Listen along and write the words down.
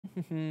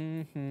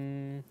Okay,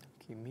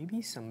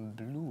 maybe some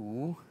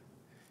blue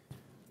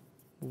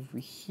over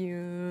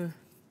here.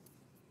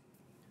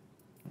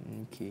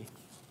 Okay.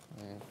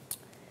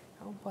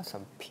 How about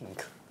some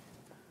pink?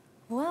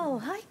 Wow,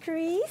 hi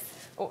Chris.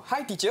 Oh,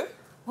 hi teacher.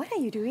 What are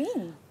you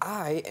doing?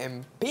 I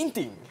am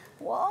painting.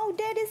 Wow,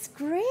 that is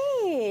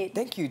great.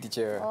 Thank you,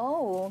 teacher.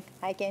 Oh,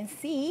 I can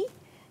see.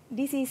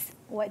 This is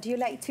what do you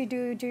like to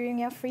do during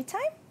your free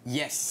time?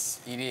 Yes,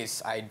 it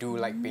is. I do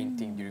like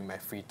painting during my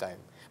free time.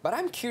 But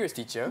I'm curious,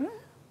 teacher.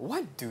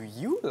 What do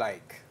you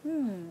like?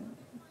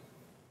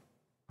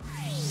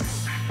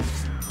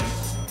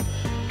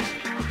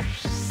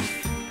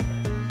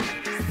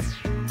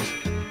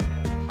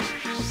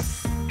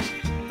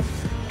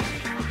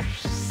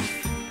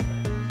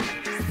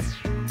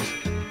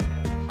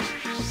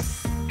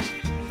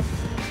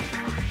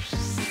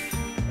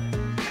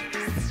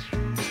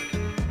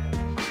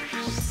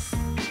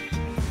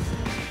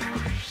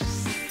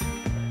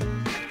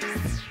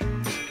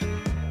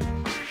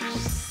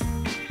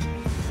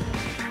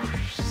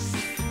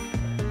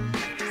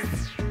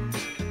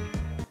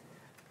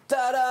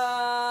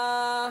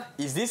 Ta-da!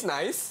 Is this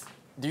nice?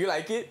 Do you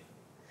like it?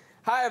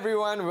 Hi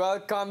everyone,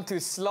 welcome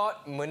to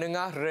slot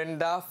Menengah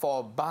Rendah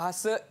for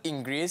Bahasa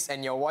Inggeris,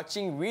 and you're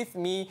watching with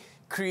me,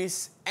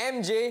 Chris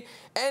MJ.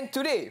 And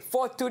today,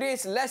 for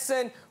today's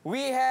lesson,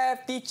 we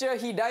have teacher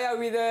Hidayah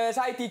with us.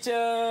 Hi teacher.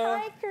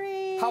 Hi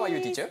Chris. How are you,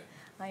 teacher?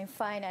 I'm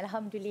fine,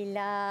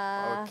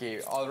 Alhamdulillah.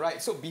 Okay,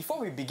 alright. So before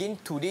we begin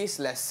today's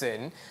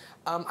lesson,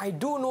 I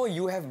do know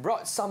you have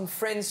brought some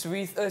friends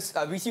with us,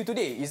 with you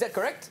today. Is that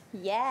correct?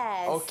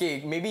 Yes.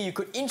 Okay, maybe you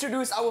could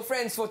introduce our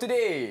friends for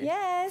today.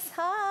 Yes,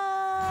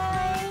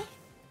 hi.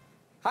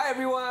 Hi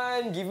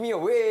everyone, give me a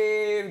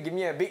wave, give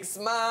me a big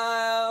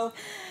smile.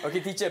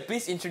 Okay, teacher,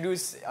 please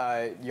introduce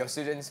your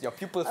students, your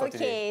pupils for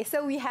today. Okay,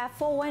 so we have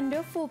 4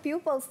 wonderful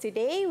pupils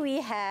today.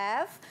 We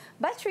have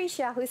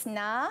Batrisha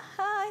Husna.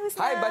 Hi Husna.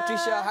 Hi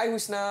Batrisha, hi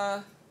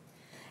Husna.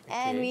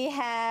 And we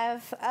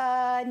have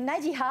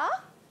Najiha.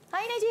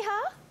 Hi Najiha.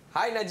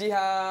 Hi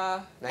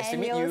Najiha, nice to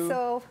meet you. And we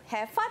also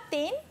have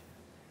Fatin.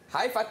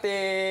 Hi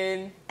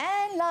Fatin.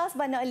 And last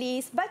but not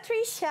least,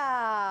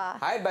 Batrisha.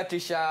 Hi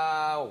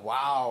Batrisha.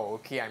 Wow,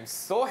 okay, I'm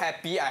so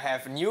happy I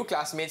have new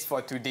classmates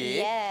for today.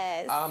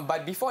 Yes.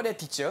 But before that,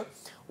 teacher,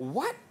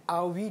 what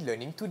are we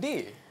learning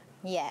today?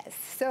 Yes,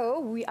 so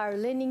we are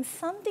learning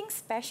something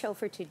special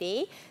for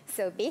today.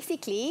 So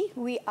basically,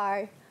 we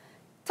are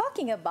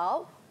talking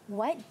about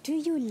what do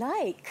you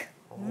like?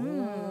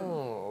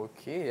 Oh,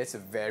 okay, that's a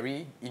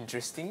very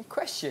interesting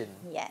question.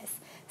 Yes.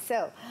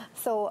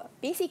 So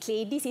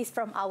basically, this is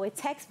from our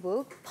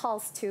textbook,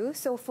 Pulse 2.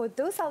 So for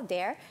those out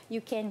there,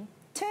 you can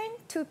turn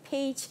to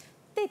page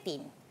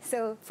 13.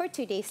 So for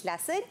today's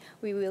lesson,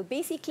 we will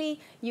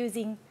basically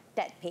using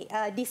that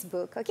this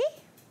book,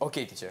 okay?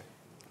 Okay, teacher.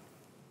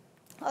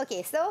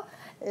 Okay, so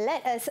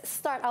let us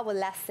start our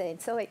lesson.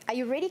 So are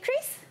you ready,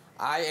 Chris?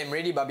 I am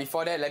ready, but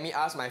before that, let me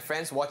ask my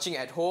friends watching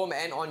at home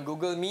and on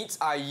Google Meets,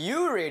 are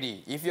you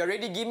ready? If you're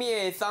ready, give me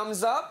a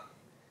thumbs up.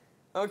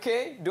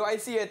 Okay, do I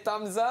see a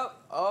thumbs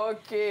up?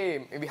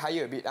 Okay, maybe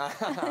higher a bit.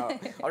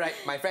 All right,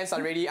 my friends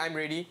are ready, I'm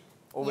ready.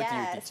 Over to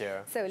you,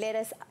 teacher. So let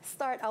us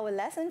start our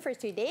lesson for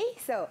today.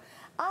 So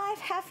I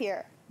have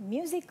here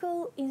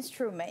musical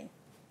instrument.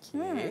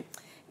 Okay.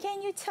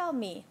 Can you tell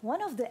me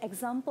one of the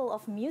example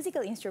of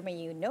musical instrument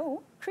you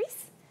know,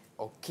 Chris?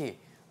 Okay.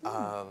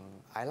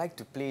 I like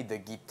to play the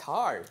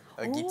guitar.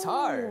 A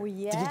guitar. Oh,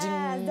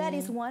 yeah, that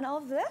is one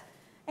of the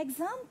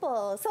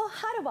examples. So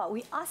how about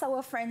we ask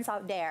our friends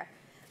out there,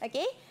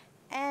 okay?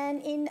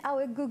 And in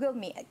our Google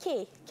Meet,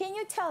 okay, can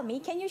you tell me,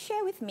 can you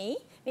share with me,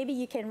 maybe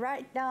you can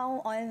write down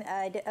on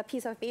a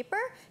piece of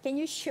paper, can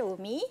you show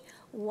me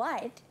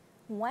what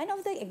one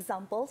of the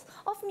examples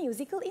of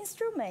musical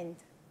instrument?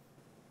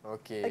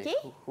 Okay. Okay?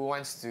 Who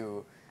wants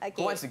to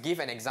give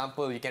an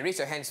example? You can raise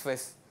your hands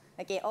first.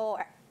 Okay,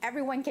 or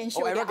everyone can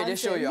show everyone the can answer.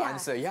 just show your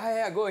answer.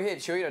 Yeah, go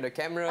ahead. Show it on the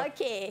camera.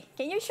 Okay,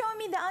 can you show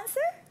me the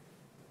answer?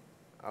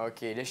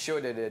 Okay, just show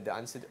the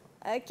answer.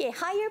 Okay,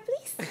 higher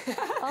please.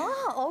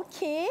 Oh,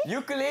 okay.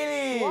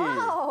 Ukulele.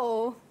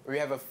 Wow. We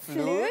have a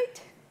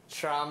flute,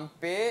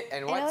 trumpet,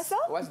 and what's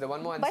the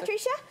one more answer?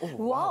 Batrisha? Oh,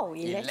 wow,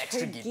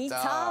 electric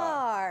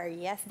guitar.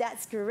 Yes,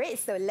 that's great.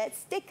 So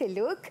let's take a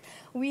look.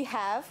 We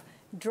have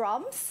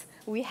drums,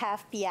 we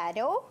have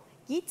piano,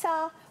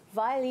 guitar,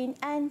 violin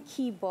and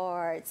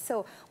keyboard.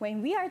 So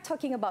when we are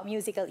talking about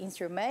musical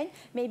instrument,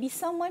 maybe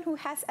someone who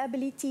has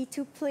ability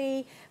to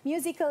play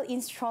musical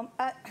instrument,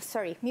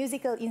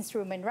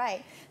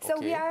 right? So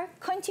we are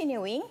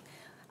continuing.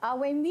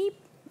 When we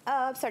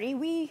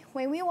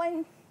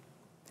want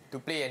to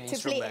play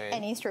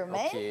an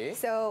instrument, okay.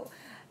 So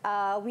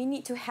we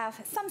need to have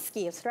some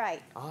skills,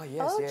 right? Oh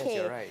yes, okay. yes,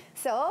 you're right.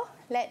 So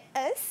let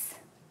us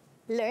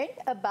learn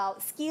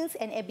about skills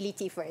and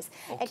ability first.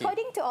 Okay.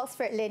 According to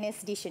Oxford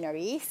Learner's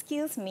Dictionary,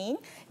 skills mean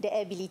the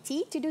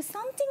ability to do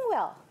something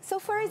well. So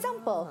for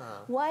example,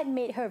 what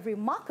made her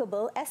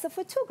remarkable as a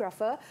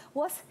photographer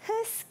was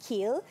her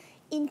skill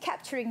in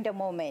capturing the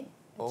moment.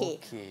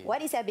 Okay.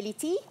 What is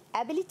ability?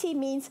 Ability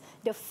means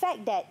the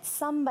fact that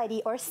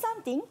somebody or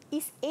something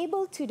is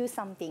able to do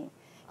something.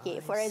 Okay,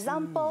 for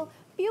example,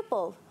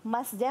 pupil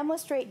must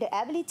demonstrate the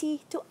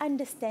ability to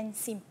understand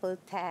simple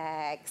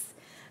text.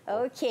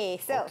 Okay,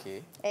 so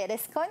let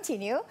us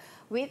continue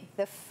with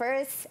the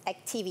first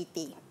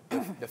activity.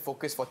 The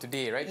focus for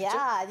today, right, teacher?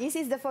 Yeah, this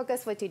is the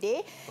focus for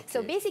today.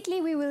 So basically,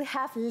 we will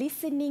have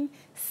listening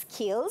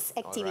skills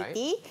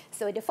activity.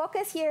 So the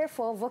focus here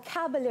for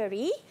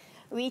vocabulary,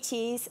 which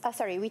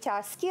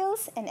are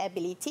skills and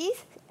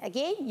abilities.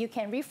 Again, you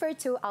can refer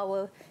to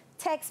our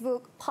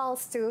textbook,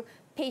 Pulse 2,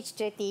 page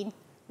 13.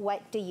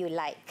 What do you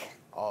like?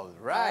 All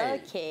right.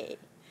 Okay.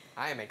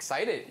 I am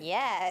excited.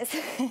 Yes.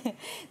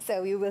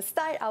 So we will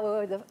start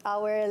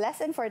our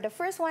lesson for the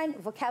first one,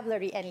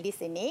 vocabulary and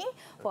listening,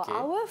 for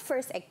our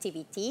first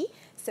activity.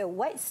 So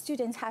what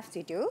students have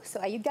to do?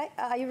 So are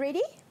you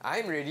ready?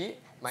 I'm ready.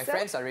 My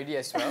friends are ready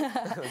as well.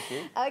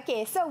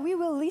 Okay, so we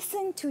will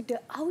listen to the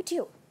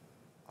audio.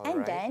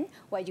 Then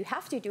what you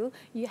have to do,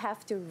 you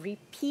have to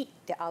repeat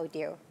the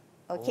audio.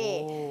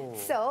 Okay,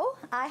 so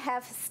I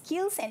have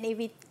skills and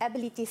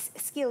abilities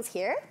skills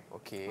here.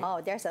 Okay.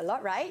 Oh, there's a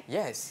lot, right?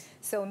 Yes.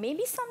 So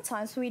maybe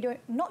sometimes we don't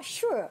not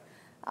sure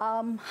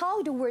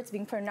how the words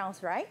being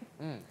pronounced, right?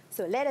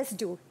 So let us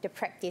do the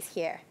practice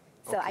here.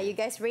 So are you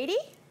guys ready?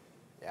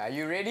 Are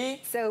you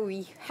ready? So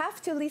we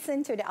have to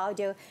listen to the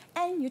audio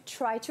and you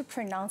try to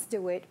pronounce the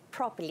word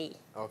properly.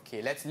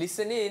 Okay, let's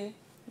listen in.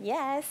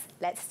 Yes,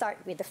 let's start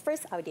with the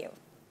first audio.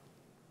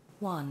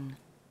 1.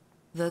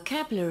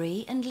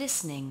 Vocabulary and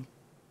listening.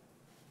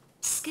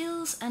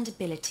 Skills and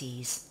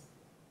abilities.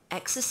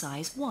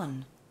 Exercise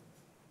 1.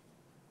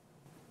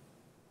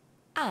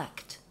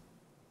 Act.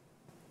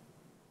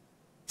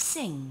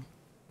 Sing.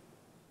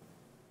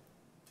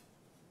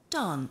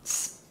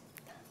 Dance.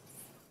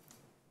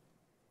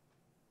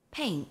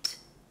 Paint.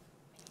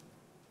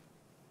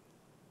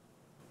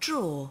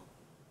 Draw.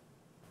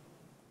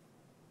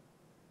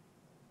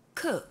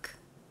 Cook.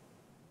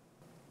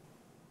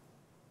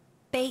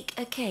 Bake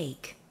a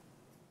cake.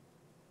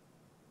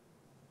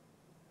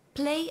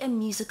 Play a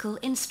musical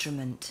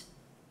instrument.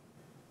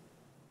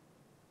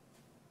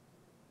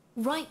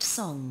 Write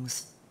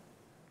songs.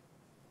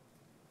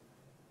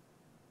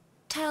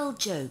 Tell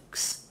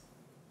jokes.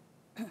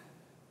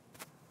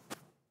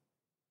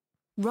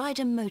 Ride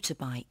a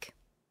motorbike.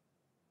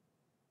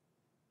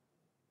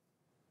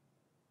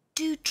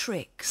 Do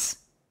tricks.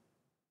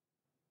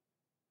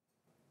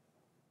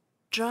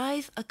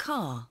 Drive a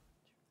car.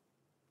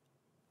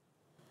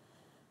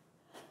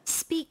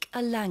 Speak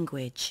a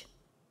language.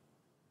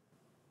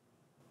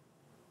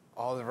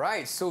 All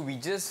right, so we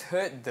just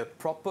heard the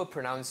proper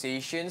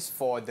pronunciations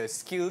for the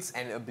skills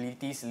and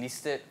abilities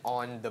listed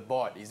on the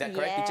board. Is that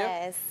correct, teacher?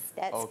 Yes,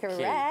 that's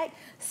correct.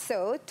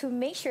 So to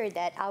make sure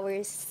that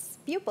our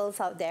pupils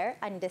out there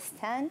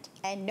understand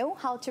and know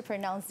how to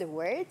pronounce the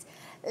words,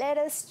 let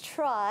us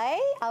try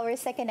our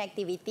second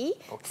activity.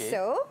 Okay.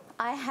 So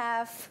I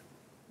have,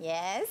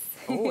 yes.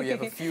 Oh, you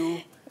have a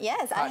few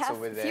Yes, I have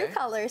over a few there.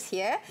 colors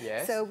here.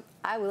 Yes. So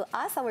I will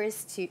ask our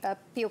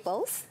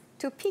pupils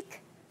to pick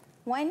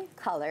one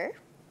color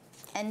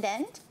and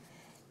then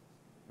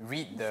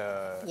read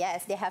the...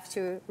 yes, they have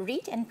to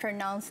read and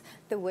pronounce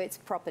the words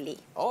properly.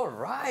 All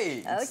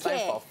right. It's time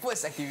for our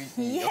first activity.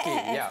 Yes.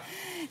 Okay, yeah.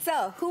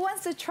 So who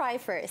wants to try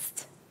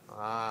first?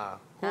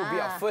 Who will be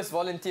our first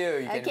volunteer?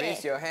 You can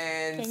raise your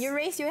hands. Can you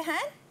raise your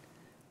hand?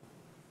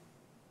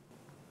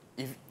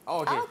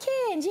 Okay.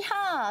 Okay,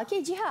 Jiha.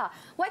 Okay, Jiha.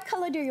 What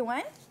color do you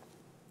want?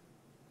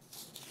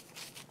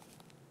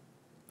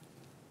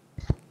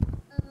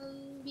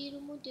 Biru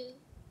muda.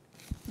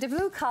 The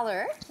blue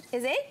color,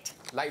 is it?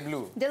 Light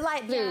blue. The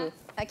light blue.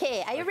 Yeah.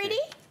 Okay, are you ready?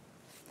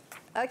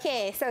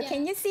 Okay, so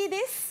can you see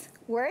this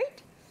word?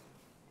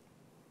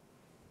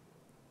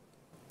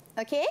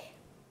 Okay.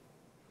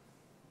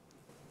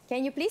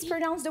 Can you please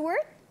pronounce the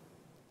word?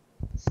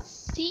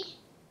 Si.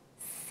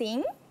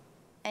 Sing.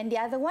 And the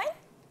other one?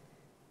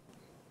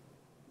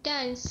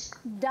 Dance.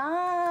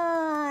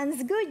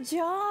 Dance. Good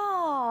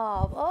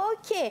job.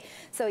 Okay.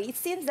 So it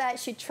seems that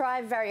she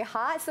tried very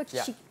hard. So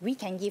we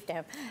can give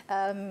them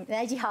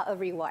Najiha a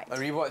reward. A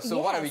reward. So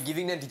what are we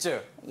giving them,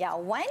 teacher? Yeah,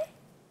 one.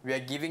 We are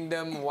giving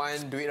them one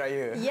Duit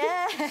Raya.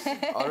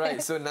 Yeah. All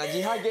right. So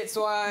Najiha gets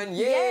one.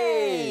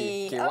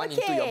 Yay. Okay, one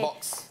into your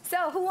box.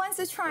 So who wants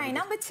to try?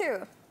 Number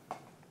 2.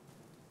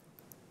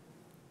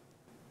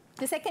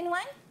 The second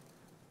one?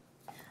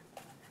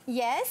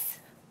 Yes.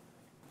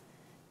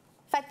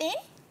 Fatin?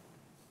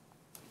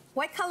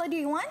 What color do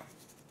you want?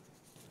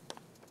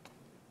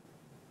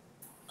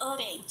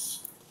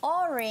 Orange.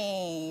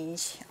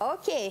 Orange.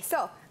 Okay,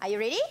 so are you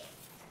ready?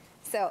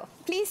 So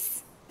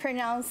please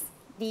pronounce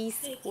these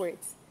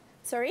words.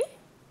 Sorry?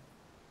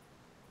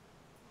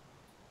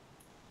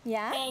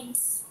 Yeah?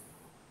 Paints.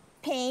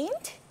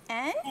 Paint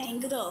and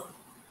And grow.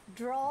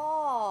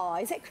 draw.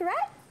 Is that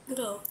correct?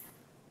 Grow.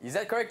 Is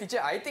that correct,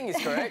 teacher? I think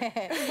it's correct.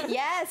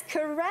 Yes,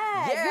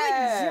 correct.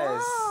 Yes.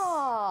 Good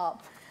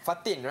job.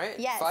 Fatin, right?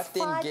 Yes,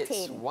 Fatin gets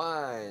Fatin.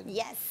 one.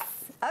 Yes.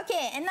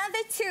 Okay,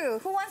 another 2.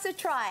 Who wants to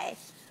try?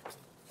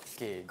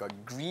 Okay, got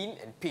green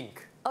and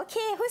pink.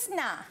 Okay,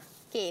 Husna.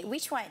 Okay,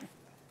 which one?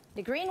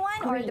 The green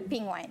one or the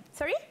pink one?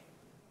 Sorry?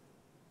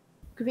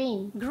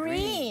 Green.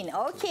 Green.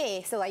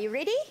 Okay, so are you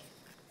ready?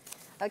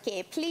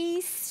 Okay,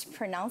 please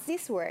pronounce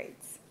these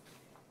words.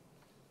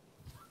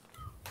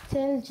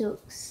 Tell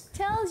jokes.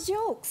 Tell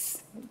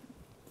jokes.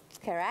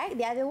 Correct.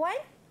 The other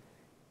one?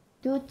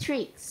 Do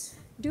tricks.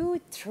 Do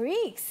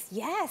tricks.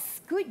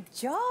 Yes, good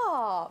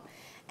job.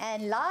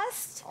 And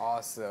last?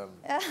 Awesome.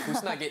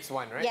 Husna gets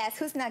one, right? Yes,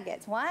 Husna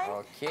gets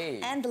one.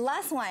 Okay. And the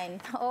last one.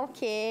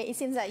 Okay, it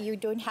seems like you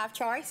don't have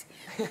choice.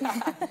 You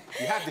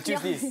have to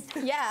choose this.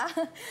 Yeah.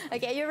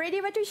 Okay, you ready,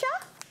 Batusha?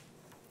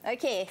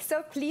 Okay,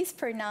 so please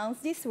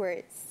pronounce these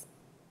words.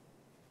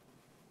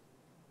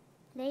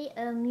 Play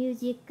a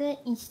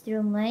musical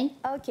instrument.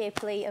 Okay,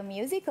 play a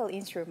musical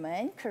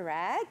instrument.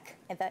 Correct.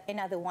 And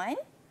another one?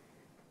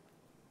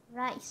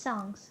 Write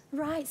songs.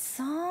 Write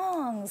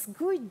songs.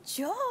 Good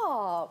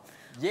job.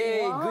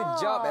 Yay, Wow.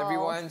 good job,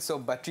 everyone. So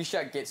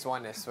Patricia gets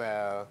one as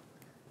well.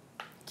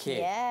 Okay.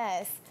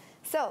 Yes.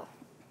 So,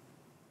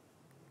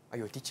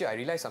 Ayo, teacher, I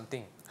realized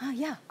something.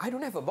 yeah. I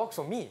don't have a box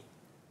for me.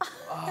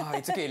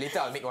 It's okay. Later,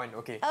 I'll make one.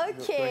 Okay. Go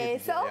Okay, ahead,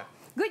 teacher. so Yeah.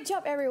 good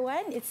job,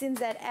 everyone. It seems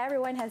that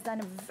everyone has done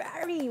a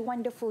very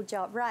wonderful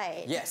job,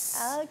 right? Yes.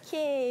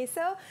 Okay,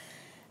 so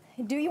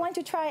do you want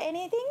to try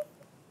anything?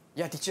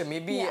 Yeah, teacher,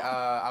 maybe Yeah.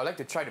 I would like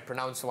to try to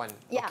pronounce one.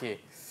 Yeah. Okay.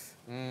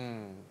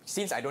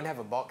 Since I don't have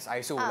a box, I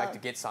also would like to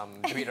get some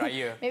Duit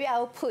Raya. Maybe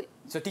I'll put.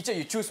 So, teacher,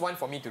 you choose one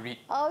for me to read.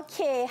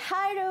 Okay,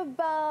 how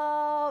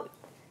about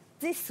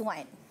this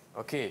one?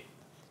 Okay.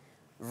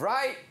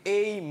 Ride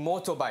a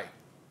motorbike.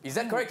 Is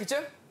that correct,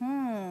 teacher?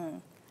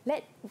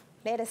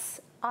 Let us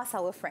ask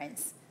our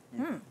friends.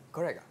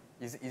 Correct.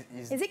 Is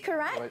it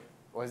correct?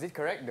 Was it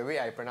correct the way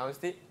I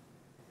pronounced it?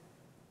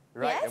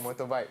 Ride a Yes.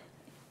 motorbike.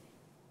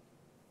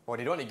 Oh,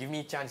 they don't want to give me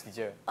a chance,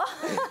 teacher.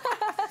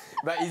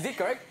 But is it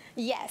correct?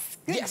 Yes,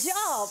 good Yes.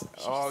 job.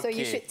 So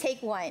you Okay. should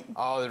take one.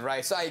 All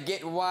right, so I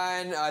get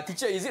one.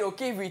 Teacher, is it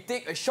okay if we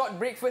take a short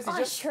break first,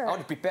 teacher? Sure. I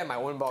want to prepare my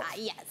own box.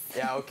 Yes.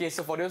 Yeah, okay,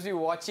 so for those of you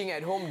watching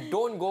at home,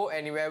 don't go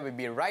anywhere. We'll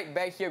be right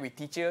back here with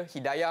teacher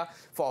Hidayah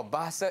for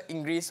Bahasa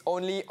Inggeris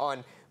only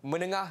on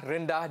Menengah,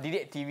 Rendah,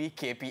 DidikTV,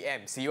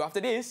 KPM. See you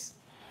after this.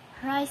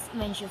 Rise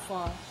when you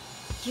fall.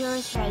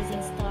 Dearest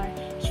rising star,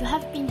 you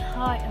have been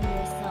hard on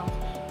yourself.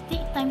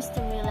 Take times to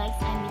relax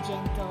and be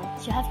gentle.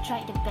 You have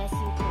tried the best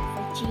you could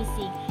for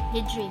chasing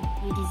the dream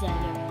you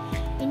desire.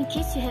 In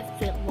case you have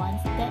failed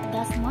once, that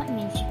does not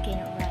mean you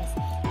cannot rise.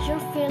 Your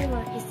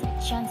failure is a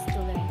chance to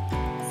learn.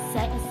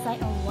 Set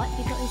aside on what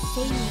people are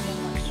saying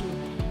about you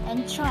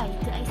and try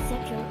to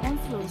accept your own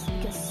flaws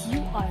because you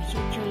are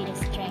your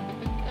greatest strength.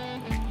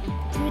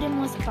 To the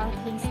most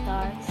sparkling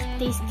star,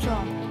 stay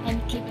strong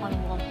and keep on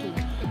walking.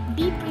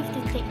 Be brave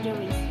to take the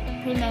risk.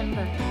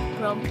 Remember,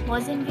 Rome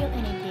wasn't built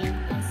in a day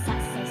and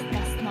success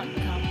does not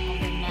come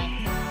overnight.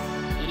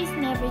 It is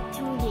never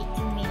too late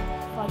to make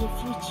for the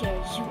future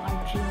you are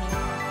dreaming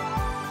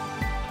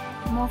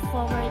of. Move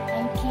forward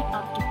and keep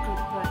up the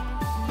good work.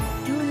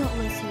 Do not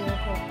lose your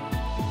hope.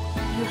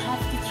 You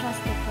have to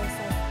trust the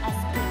process as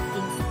good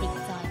things take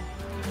time.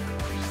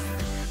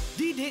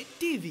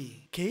 DidikTV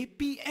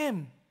KPM.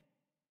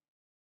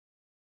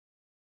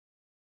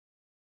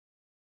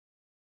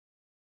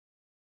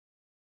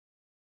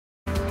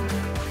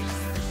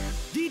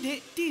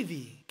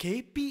 DidikTV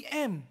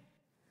KPM.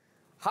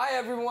 Hi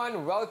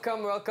everyone,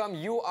 welcome.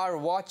 You are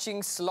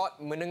watching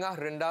Slot Menengah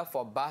Rendah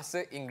for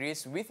Bahasa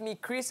Inggeris with me,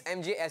 Chris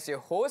MJ, as your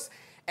host.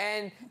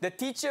 And the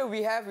teacher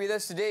we have with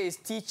us today is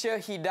teacher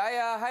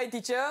Hidayah. Hi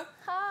teacher.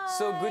 Hi.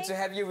 So good to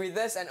have you with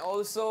us. And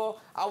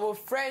also our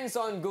friends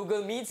on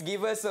Google Meets,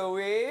 give us a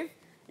wave.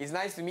 It's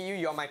nice to meet you.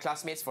 You're my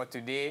classmates for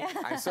today.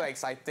 I'm so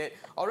excited.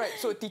 All right,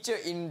 so teacher,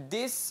 in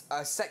this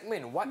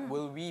segment, what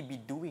will we be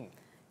doing?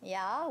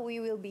 Yeah, we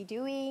will be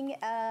doing.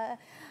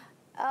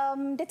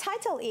 The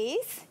title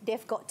is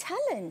They've Got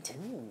Talent.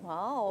 Ooh,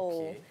 Wow.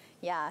 okay.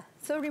 Yeah.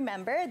 So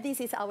remember, this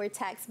is our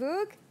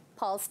textbook,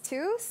 Pulse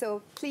 2.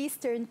 So please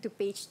turn to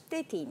page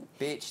 13.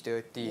 Page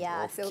 13.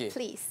 Yeah. Okay. So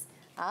please.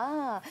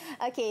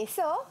 Okay.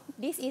 So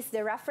this is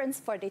the reference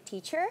for the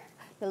teacher.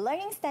 The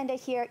learning standard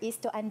here is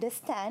to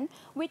understand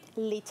with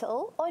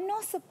little or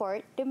no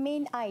support the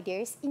main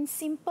ideas in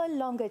simple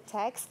longer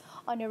text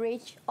on a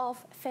range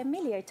of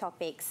familiar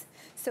topics.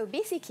 So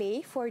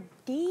basically for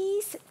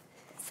this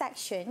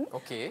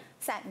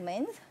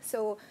segment,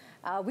 so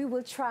we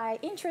will try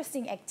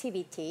interesting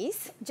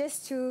activities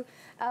just to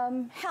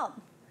help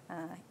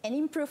and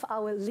improve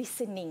our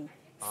listening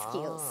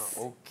skills.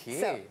 Okay.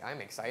 So,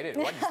 I'm excited.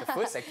 What is the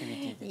first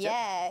activity, teacher?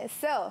 yeah,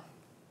 so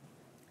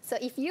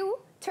if you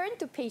turn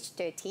to page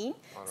 13,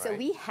 so Alright.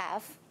 we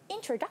have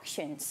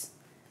introductions.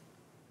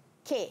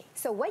 Okay,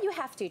 so what you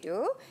have to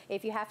do,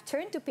 if you have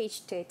turned to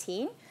page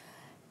 13,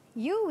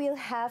 you will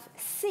have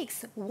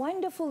 6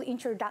 wonderful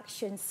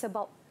introductions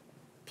about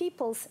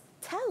people's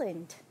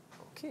talent.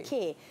 Okay.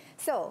 Okay,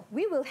 so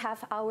we will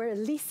have our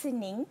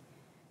listening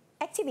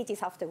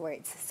activities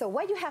afterwards. So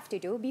what you have to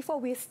do before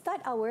we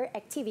start our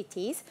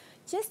activities,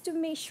 just to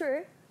make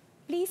sure,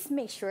 please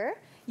make sure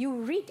you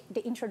read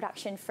the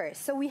introduction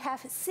first. So we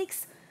have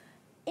 6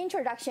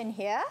 introduction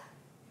here.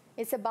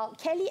 It's about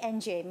Kelly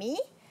and Jamie.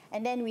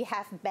 And then we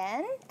have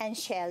Ben and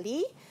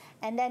Shelley.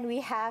 And then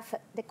we have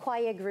the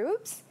choir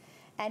groups.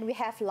 And we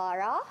have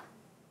Lara,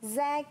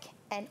 Zach,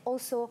 and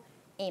also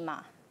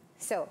Emma.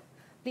 So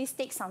please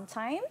take some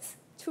time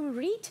to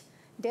read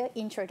the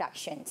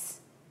introductions.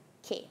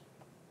 Okay.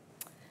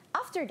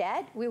 After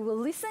that, we will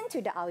listen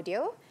to the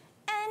audio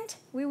and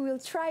we will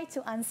try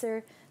to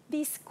answer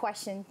this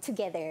question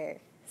together.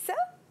 So,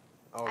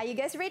 are you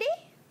guys ready?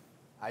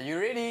 Are you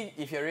ready?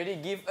 If you're ready,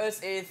 give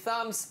us a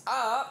thumbs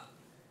up.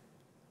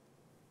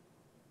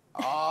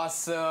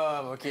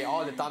 Awesome. Okay,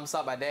 all the thumbs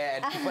up are there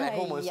and people at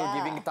home also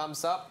giving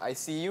thumbs up. I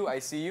see you, I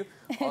see you.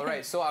 All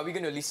right, so are we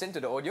going to listen to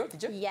the audio,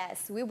 teacher?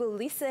 Yes, we will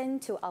listen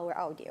to our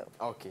audio.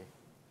 Okay.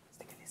 Let's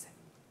take a listen.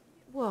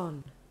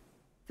 1.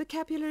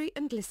 Vocabulary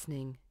and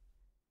listening.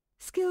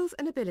 Skills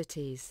and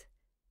abilities.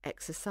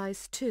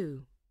 Exercise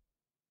 2.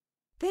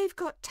 They've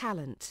got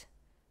talent.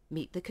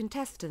 Meet the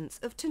contestants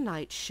of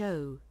tonight's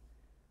show.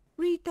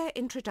 Read their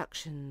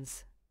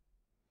introductions.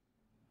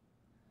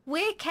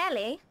 We're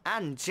Kelly.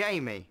 And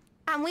Jamie.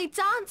 And we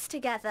dance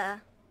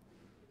together.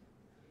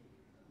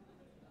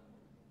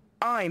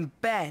 I'm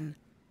Ben,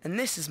 and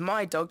this is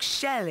my dog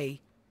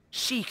Shelley.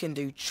 She can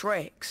do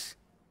tricks.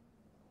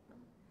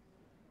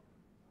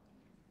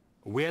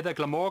 We're the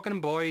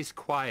Glamorgan Boys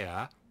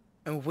Choir.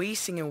 And we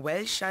sing in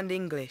Welsh and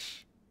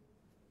English.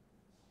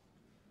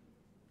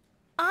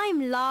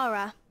 I'm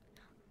Lara.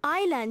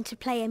 I learned to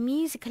play a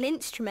musical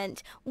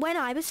instrument when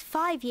I was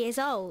 5 years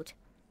old.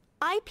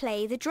 I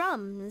play the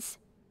drums.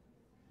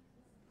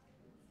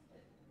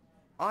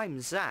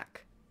 I'm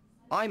Zach.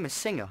 I'm a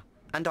singer,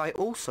 and I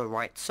also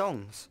write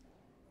songs.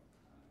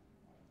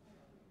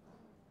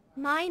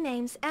 My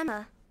name's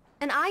Emma,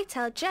 and I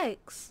tell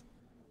jokes.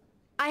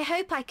 I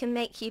hope I can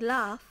make you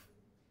laugh.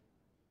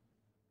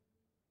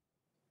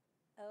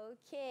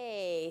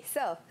 Okay,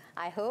 so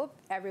I hope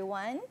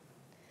everyone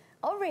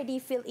already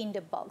fill in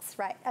the box,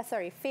 right?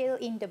 Fill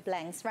in the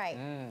blanks, right?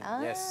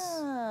 Yes.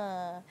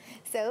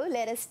 So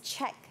let us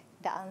check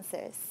the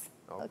answers.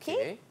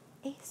 Okay.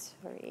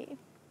 Sorry.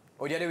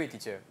 Oh, the other way,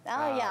 teacher.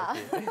 Yeah.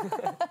 Okay.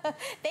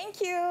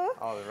 Thank you.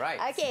 All right.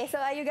 Okay, so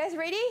are you guys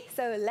ready?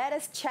 So let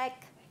us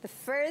check the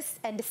first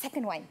and the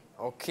second one.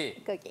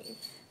 Okay. Okay.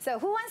 So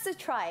who wants to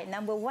try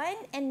number 1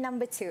 and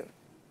number 2?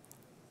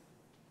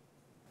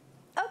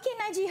 Okay,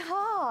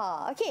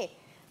 Najiha. Okay,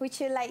 would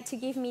you like to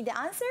give me the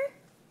answer?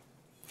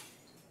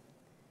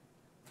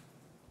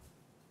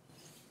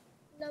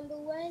 Number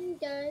 1,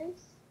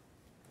 dance.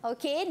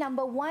 Okay,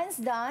 number 1's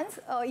dance.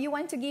 You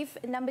want to give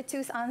number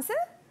 2's answer?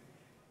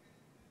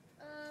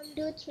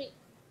 Do tricks.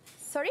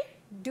 Sorry?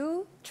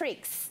 Do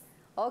tricks.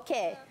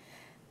 Okay.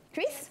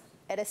 Chris,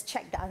 let us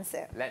check the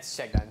answer. Let's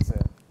check the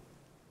answer.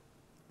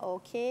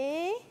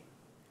 Okay.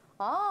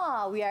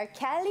 We are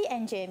Kelly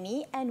and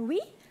Jamie and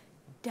we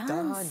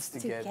dance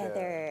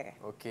together.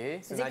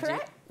 Okay. So Is it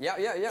correct? Yeah.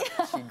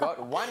 She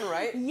got 1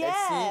 right.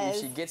 Yes. Let's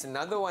see if she gets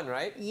another one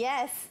right.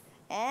 Yes.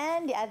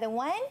 And the other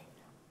one,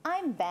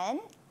 I'm Ben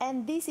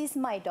and this is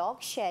my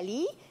dog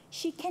Shelley.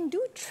 She can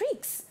do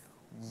tricks.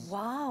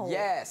 Wow.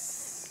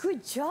 Yes.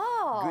 Good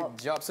job.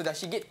 Good job. So does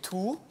she get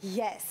 2?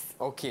 Yes.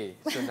 Okay.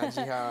 So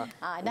Najiha,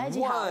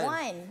 Najiha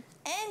 1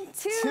 and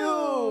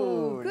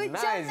 2. Good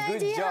nice. job, Najiha.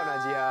 Good job,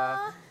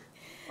 Najiha.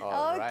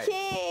 All right.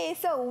 Okay,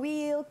 so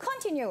we'll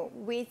continue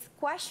with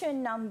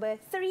question number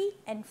 3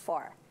 and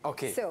 4.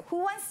 Okay. So who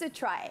wants to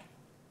try?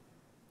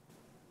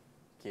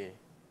 Okay.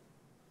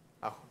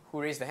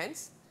 Who raised the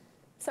hands?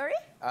 Sorry?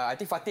 I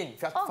think Fatin.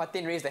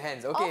 Fatin raised the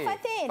hands. Okay.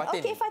 Fatin.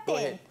 Okay, Fatin. Go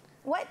ahead.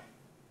 What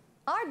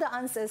are the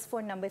answers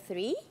for number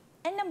 3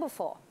 and number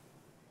 4?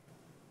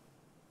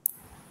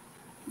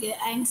 The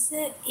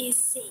answer is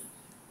sing.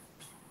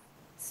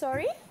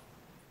 Sorry?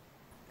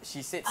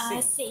 She said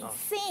sing. Sing.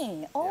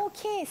 Sing.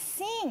 Okay,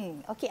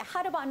 sing. Okay,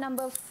 how about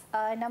number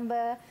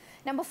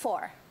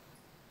 4?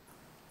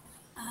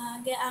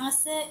 The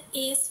answer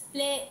is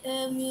play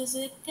a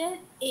musical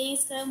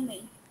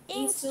instrument.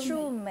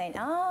 Instrument.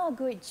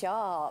 Good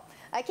job.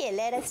 Okay,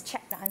 let us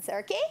check the answer,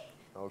 okay?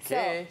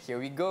 Okay, so, here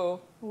we go.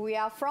 We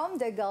are from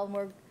the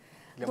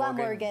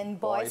Glamorgan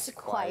Boys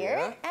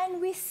Choir and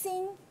we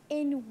sing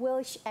in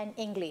Welsh and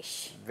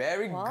English.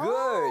 Very Wow,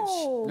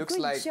 good. Looks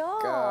good like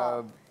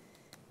job.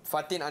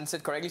 Fatin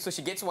answered correctly, so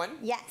she gets 1?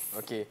 Yes.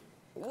 Okay.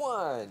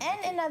 1.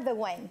 And another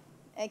one.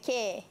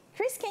 Okay.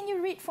 Chris, can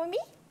you read for me?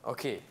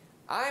 Okay.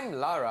 I'm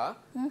Lara.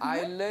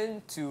 I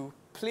learned to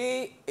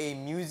play a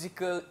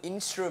musical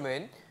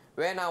instrument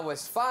when I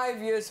was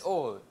 5 years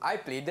old. I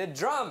played the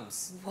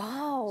drums.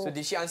 Wow. So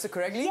did she answer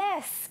correctly?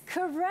 Yes,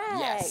 correct.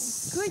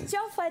 Yes. Good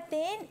job,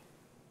 Fatin.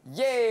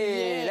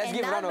 Yay! Let's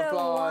give a round of Another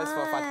applause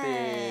for one.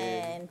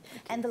 Fatin.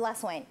 And the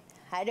last one.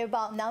 How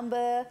about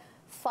number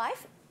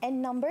 5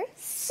 and number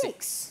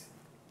 6?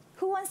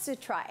 Who wants to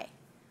try?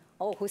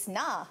 Oh,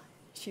 Husna.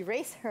 She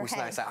raised her Husna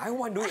hand. is like, I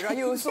want to do it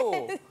raya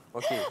also.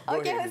 Okay, go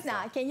Okay, ahead,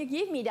 Husna, can you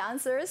give me the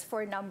answers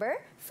for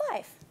number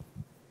 5?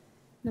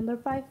 Number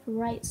 5,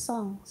 write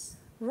songs.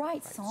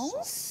 Write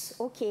songs.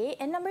 Okay,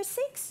 and number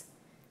 6?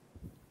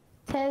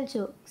 Tell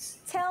jokes.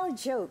 Tell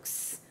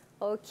jokes.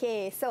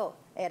 Okay, so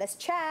let us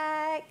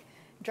check.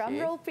 Drum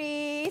roll,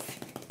 please.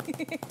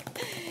 Ding.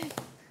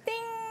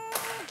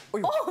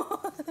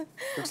 Oh.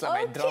 Looks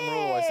like my drum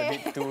roll was a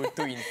bit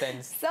too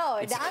intense. So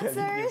It's the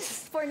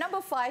answers for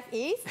number 5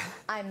 is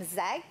I'm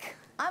Zach,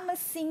 I'm a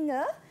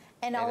singer,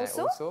 and I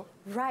also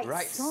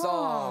write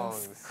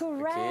songs.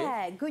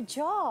 Correct. Good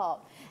job.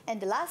 And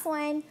the last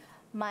one,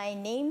 my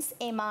name's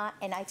Emma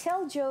and I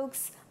tell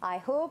jokes. I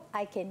hope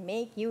I can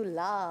make you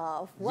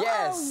laugh. Wow,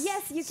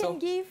 yes, you can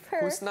give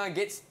her. Husna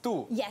gets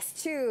 2. Yes,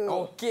 2.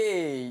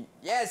 Okay.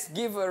 Yes,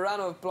 give a round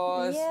of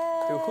applause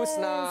to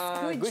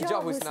Husna. Good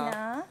job,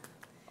 Husna.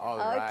 All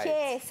right.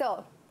 Okay,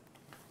 so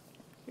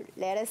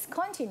let us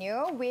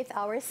continue with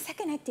our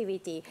second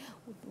activity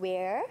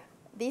where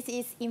this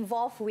is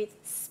involved with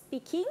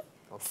speaking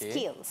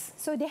skills.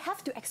 So they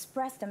have to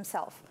express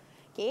themselves,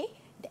 okay?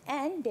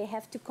 And they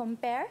have to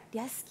compare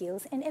their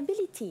skills and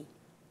ability.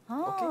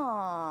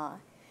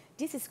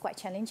 This is quite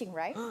challenging,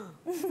 right?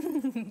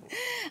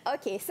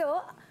 Okay,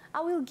 so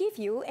I will give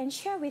you and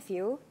share with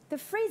you the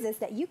phrases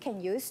that you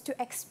can use to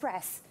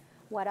express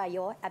what are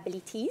your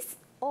abilities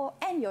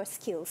and your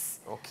skills.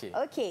 Okay.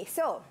 Okay,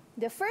 so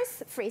the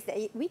first phrase that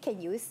we can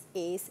use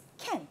is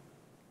can.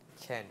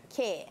 Can.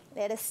 Okay,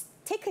 let us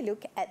take a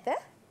look at the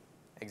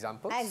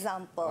example.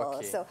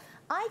 Okay. So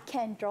I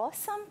can draw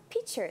some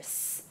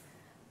pictures.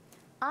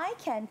 I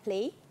can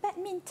play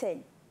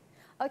badminton.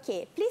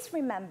 Okay, please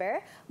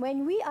remember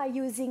when we are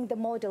using the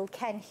modal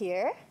can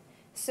here,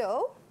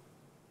 so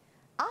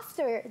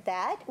after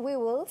that we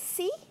will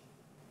see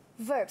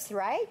verbs,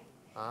 right?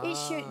 It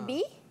should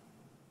be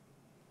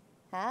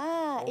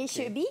it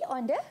should be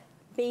on the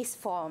base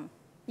form.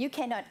 You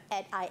cannot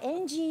add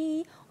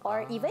ing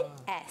or even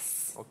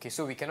s. Okay,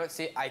 so we cannot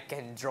say I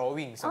can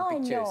drawing some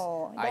pictures.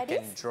 No, I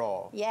can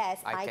draw. Yes,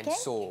 I can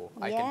sew.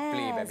 I can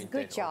play badminton.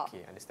 Good job.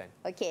 Okay, understand.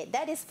 Okay,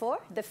 that is for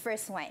the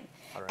first one.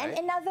 All And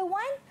right. another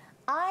one,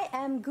 I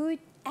am good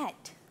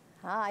at.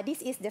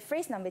 This is the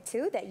phrase number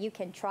 2 that you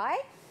can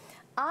try.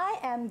 I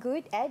am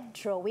good at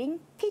drawing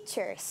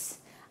pictures.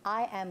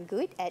 I am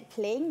good at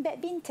playing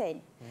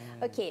badminton.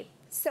 Okay,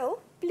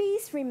 so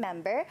please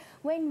remember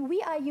when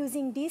we are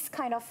using these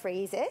kind of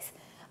phrases,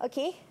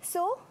 okay,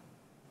 so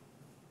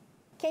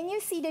can you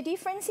see the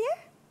difference here?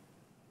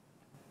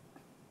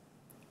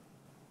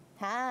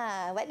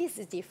 What is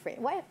the difference?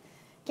 What?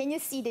 Can you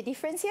see the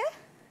difference here?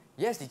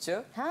 Yes,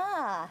 teacher.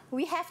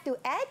 We have to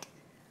add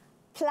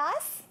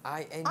plus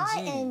ing.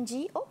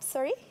 Oh,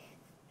 sorry.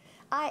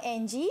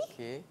 ing.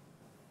 Okay.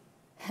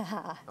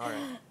 All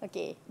right.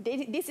 Okay,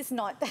 this is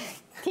not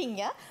thing,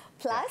 yeah?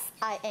 Plus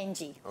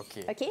ing.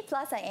 Okay. Okay,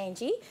 plus ing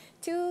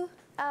to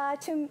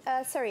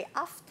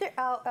after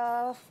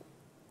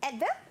at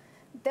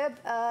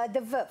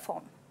the verb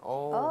form.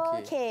 Oh,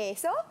 okay.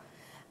 So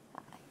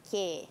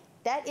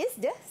that is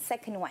the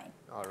second one.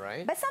 All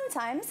right. But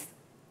sometimes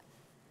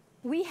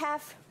we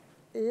have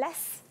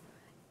less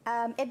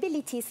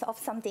abilities of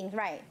something,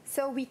 right?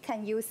 So we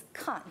can use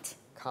can't.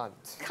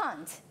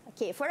 Can't.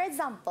 Okay, for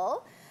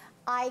example,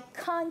 I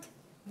can't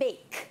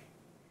bake.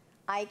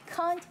 I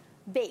can't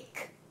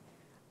bake.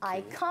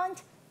 I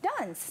can't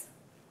dance.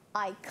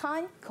 I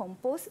can't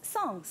compose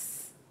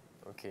songs.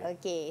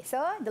 Okay,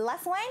 so the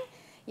last one,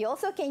 you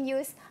also can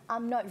use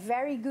I'm not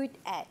very good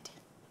at.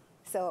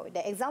 So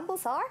the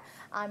examples are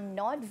I'm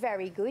not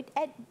very good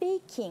at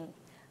baking.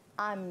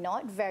 I'm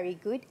not very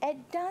good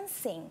at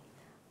dancing.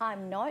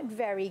 I'm not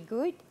very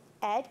good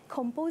at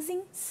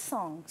composing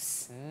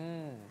songs.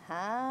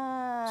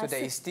 So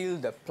there is still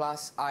the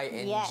plus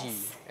ing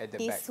at the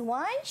back. This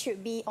one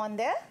should be on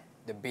the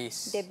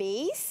base. The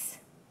base.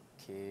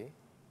 Okay.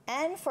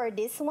 And for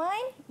this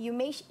one, you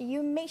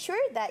make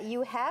sure that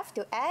you have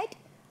to add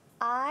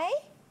I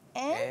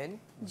and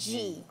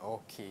G.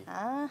 Okay.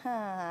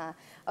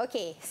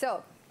 Okay,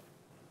 so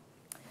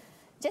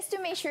just to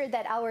make sure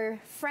that our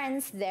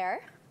friends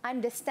there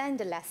understand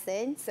the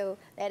lesson, so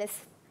let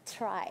us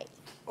try.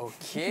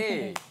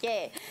 Okay.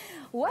 Okay.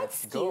 What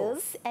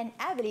skills and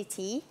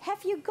ability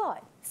have you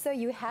got? So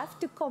you have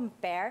to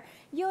compare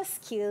your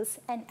skills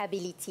and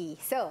ability.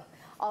 So,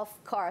 of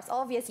course,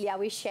 obviously, I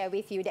will share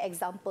with you the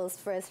examples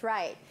first,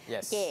 right?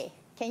 Yes. Okay.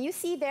 Can you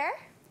see there?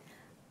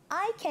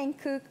 I can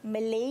cook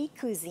Malay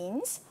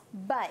cuisines,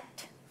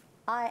 but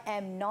I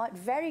am not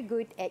very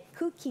good at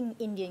cooking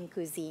Indian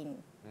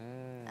cuisine.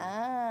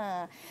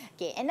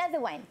 Okay, another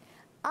one.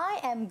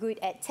 I am good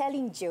at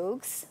telling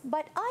jokes,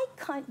 but I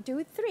can't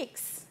do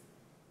tricks.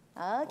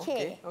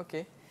 Okay.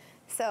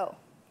 So,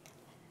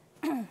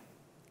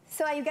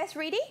 so are you guys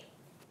ready?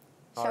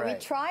 Shall we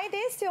try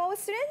this to our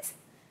students?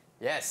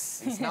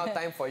 Yes, it's now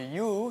time for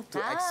you to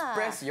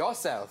express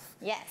yourself.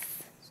 Yes.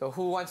 So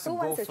who wants to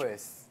go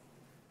first?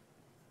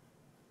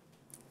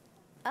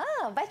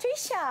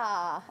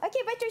 Patricia.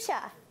 Okay,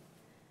 Patricia.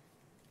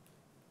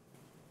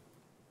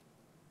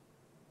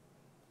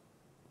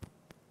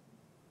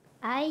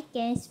 I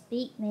can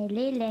speak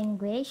Malay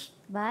language,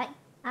 but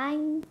I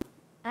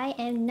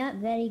am not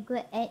very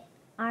good at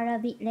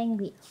Arabic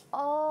language.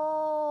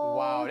 Oh,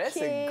 wow, that's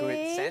a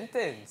good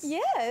sentence.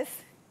 Yes.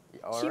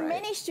 She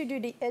managed to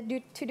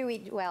do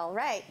it well,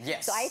 right?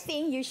 Yes. So I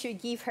think you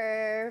should give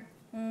her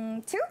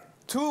 2.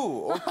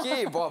 2.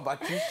 Okay, wow,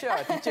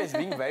 Patricia, teacher is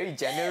being very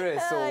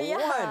generous. So 1,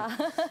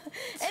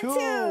 and 2. 2.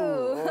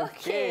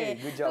 Okay,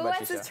 good job, Who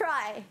wants Patricia. to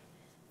try?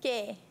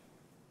 Okay.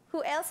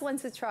 Who else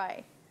wants to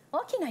try?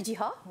 Okay,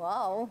 Najiha.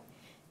 Wow.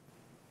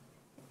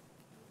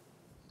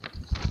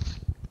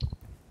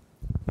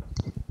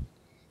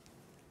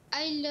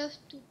 I love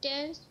to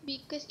dance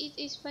because it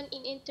is fun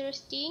and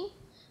interesting.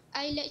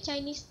 I like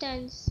Chinese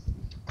dance.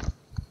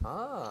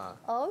 Ah.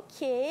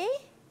 Okay.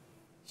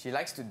 She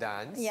likes to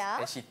dance. Yeah.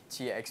 And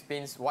she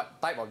explains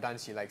what type of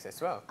dance she likes as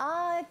well.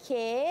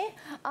 Okay.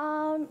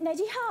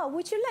 Najiha,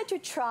 would you like to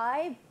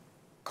try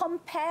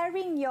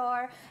comparing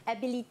your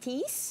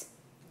abilities?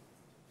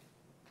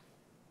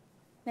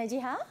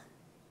 Najiha?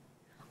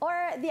 Or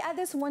the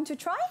others want to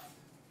try?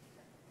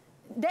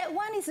 That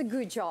one is a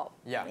good job.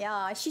 Yeah.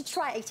 Yeah, she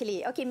tried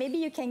actually. Okay, maybe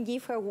you can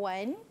give her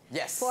 1.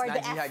 Yes, for the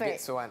Najiha effort.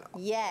 gets 1.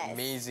 Yes.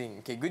 Amazing.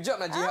 Okay, good job,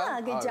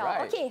 Najiha. Good job.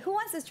 Alright. Okay, who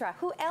wants to try?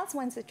 Who else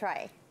wants to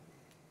try?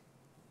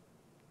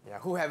 Yeah,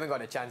 who haven't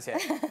got a chance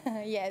yet?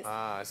 Yes.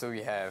 So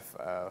we have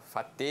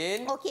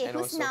Fatin Okay, and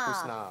also Husna.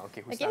 Husna.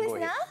 Okay, Husna, Okay, go Husna?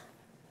 ahead.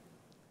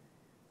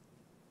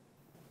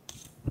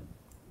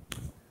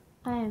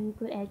 I am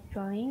good at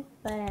drawing,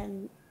 but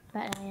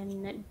I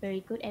am not very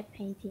good at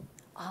painting.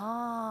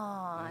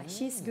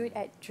 She's good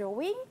at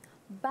drawing,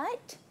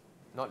 but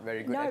Not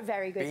very good not at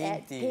very good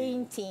at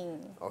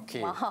painting.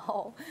 Okay.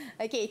 Wow.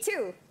 Okay,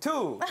 2.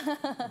 2.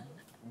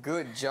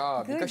 Good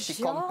job. Good because she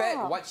job.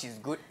 compared what she's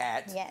good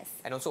at Yes.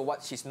 and also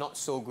what she's not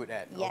so good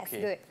at. Yes,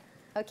 okay. good.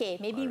 Okay,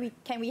 maybe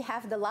can we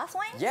have the last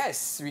one?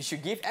 Yes, we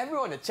should give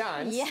everyone a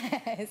chance.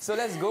 Yes. So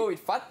let's go with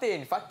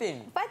Fatin.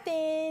 Fatin.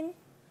 Fatin.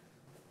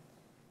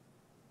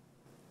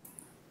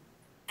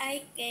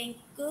 I can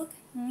cook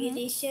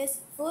delicious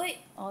food,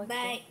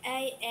 but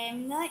I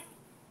am not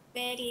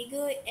very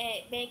good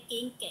at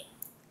baking cake.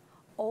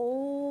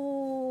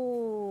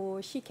 Oh,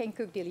 she can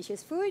cook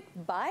delicious food,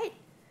 but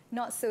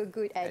not so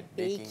good at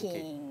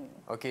baking.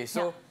 Okay,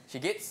 so she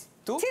gets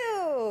 2?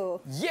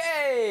 2.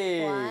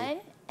 Yay! 1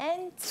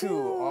 and 2. 2.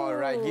 All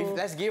right,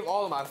 let's give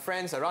all my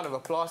friends a round of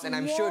applause, and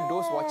I'm sure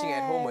those watching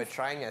at home are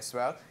trying as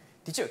well.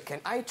 Teacher,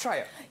 can I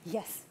try?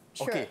 Yes,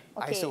 sure. Okay,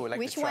 I also would like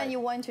Which to try. one you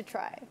want to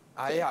try?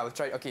 Yeah, I'll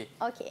try. Okay.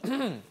 Okay.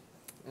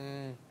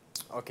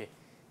 Okay.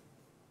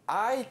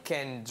 I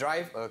can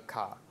drive a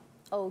car,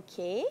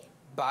 Okay.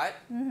 but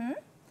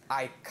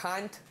I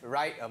can't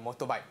ride a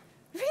motorbike.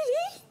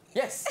 Really?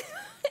 Yes.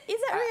 Is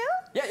that real?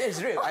 Yeah,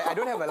 it's real. I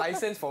don't have a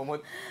license for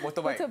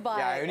motorbike.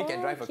 Yeah, I only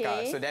can drive a car.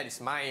 Okay. So that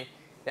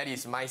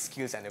is my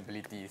skills and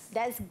abilities.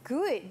 That's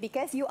good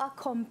because you are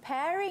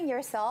comparing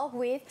yourself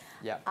with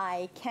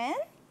I can.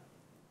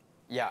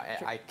 Yeah,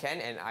 I can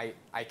and I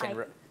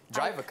can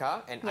drive a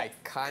car and I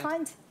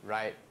can't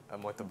ride a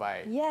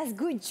motorbike. Yes,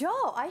 good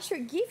job. I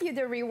should give you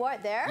the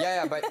reward there.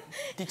 Yeah, but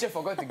teacher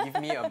forgot to give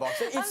me a box.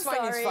 So it's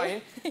fine, it's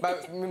fine.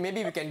 But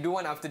maybe we can do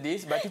one after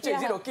this. But teacher,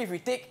 is it okay if we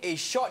take a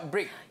short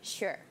break?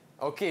 Sure.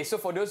 Okay, so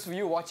for those of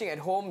you watching at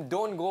home,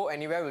 don't go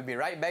anywhere. We'll be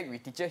right back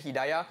with teacher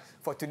Hidayah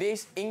for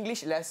today's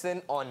English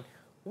lesson on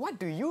what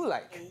do you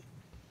like?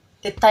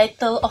 The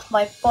title of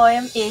my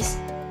poem is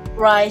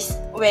Rise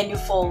When You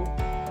Fall.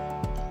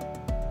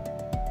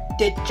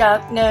 The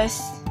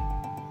darkness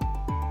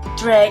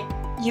drag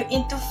you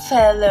into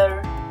failure.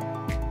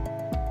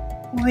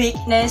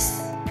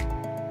 Weakness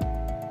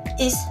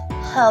is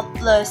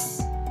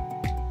helpless.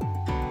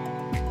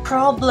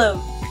 Problem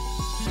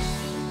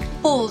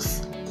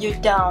pulls you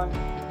down.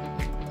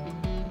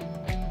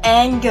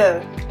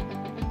 Anger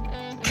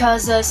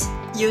causes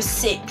you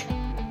sick.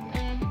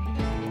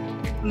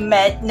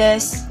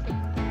 Madness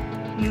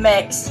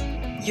makes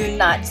you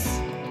nuts.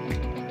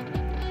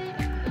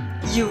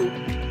 You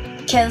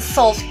can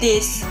solve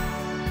this.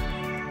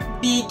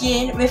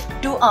 Begin with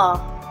dua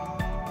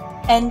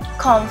and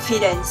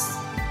confidence.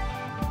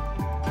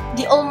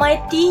 The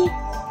Almighty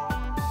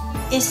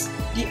is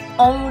the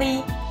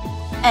only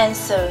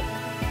answer.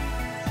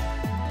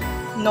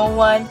 No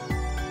one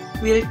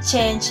will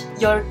change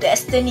your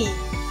destiny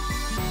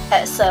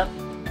except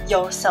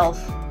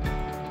yourself.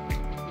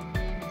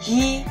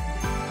 He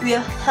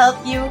will help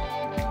you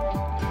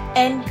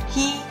and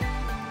He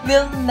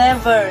will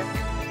never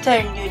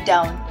turn you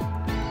down.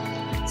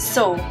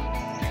 So,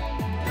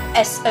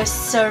 as a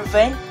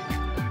servant,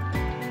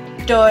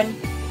 don't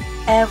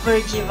ever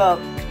give up.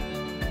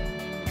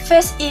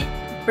 Face it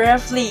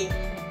bravely.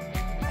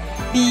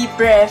 Be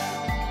brave.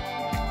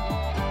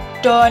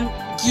 Don't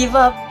give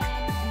up,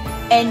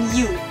 and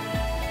you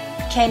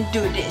can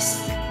do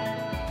this.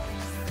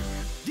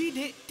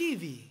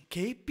 DidikTV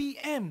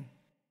KPM.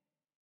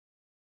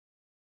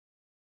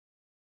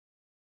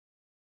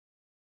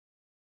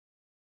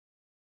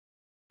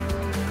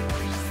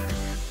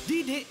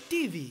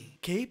 DidikTV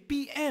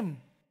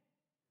KPM.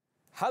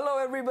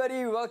 Hello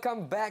everybody,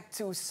 welcome back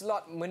to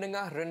Slot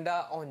Menengah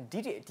Rendah on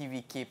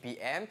DidikTV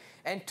KPM.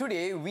 And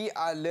today we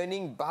are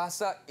learning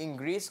Bahasa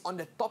Inggeris on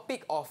the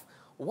topic of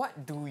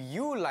what do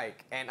you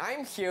like? And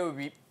I'm here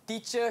with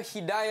teacher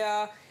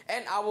Hidayah,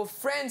 and our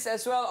friends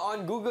as well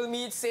on Google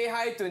Meet. Say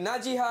hi to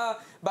Najiha,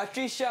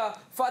 Batrisha,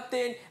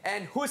 Fatin,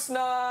 and Husna.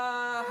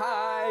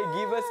 Hi,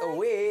 give us a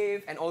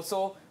wave. And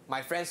also,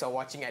 my friends are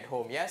watching at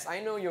home. Yes,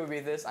 I know you're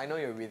with us. I know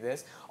you're with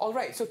us. All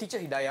right, so Teacher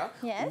Hidayah,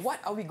 yes, what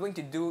are we going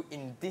to do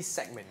in this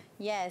segment?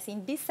 Yes,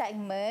 in this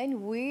segment,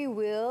 we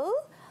will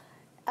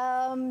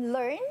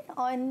learn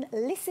on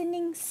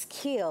listening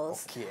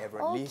skills. Okay,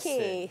 everyone,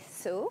 okay, listen.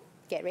 So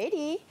get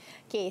ready.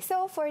 Okay,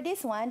 so for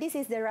this one, this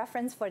is the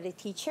reference for the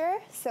teacher.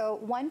 So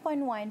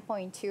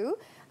 1.1.2,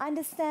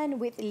 understand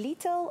with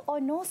little or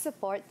no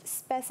support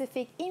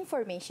specific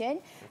information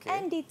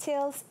and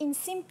details in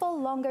simple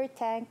longer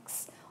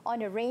text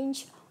on a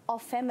range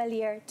of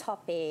familiar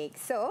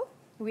topics. So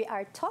we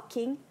are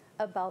talking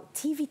about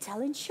TV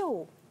talent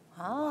show.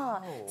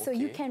 So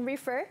you can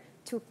refer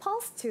to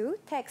Pulse 2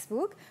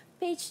 textbook,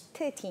 page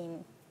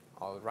 13.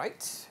 All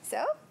right.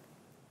 So,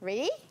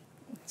 ready?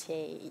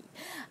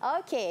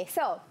 Okay,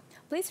 so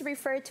please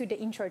refer to the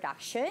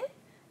introduction.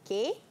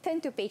 Okay,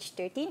 turn to page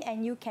 13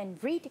 and you can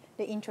read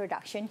the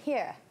introduction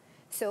here.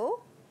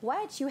 So,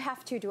 what you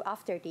have to do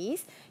after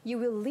this, you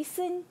will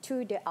listen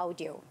to the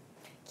audio.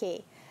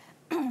 Okay,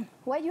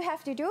 what you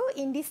have to do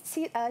in this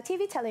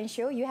TV talent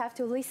show, you have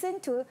to listen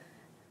to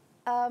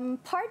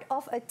part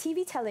of a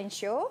TV talent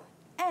show,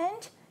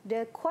 and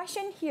the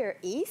question here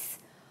is,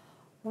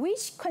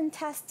 which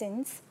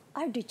contestants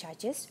are the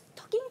judges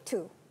talking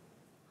to?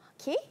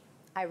 Okay,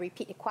 I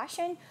repeat the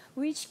question,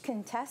 which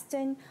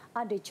contestant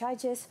are the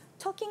judges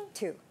talking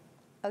to?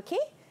 Okay,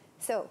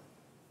 so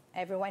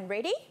everyone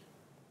ready?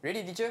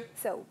 Ready, teacher?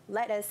 So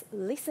let us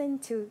listen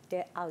to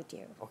the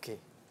audio. Okay.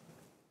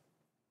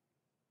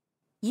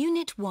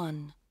 Unit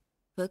 1,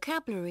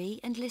 Vocabulary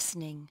and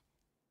Listening.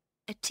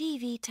 A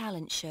TV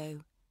talent show.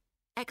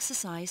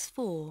 Exercise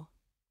 4.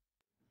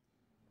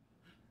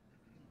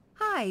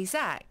 Hi,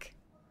 Zach.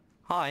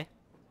 Hi.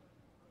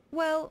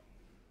 Well,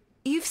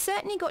 you've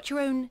certainly got your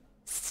own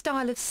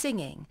style of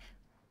singing,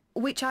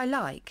 which I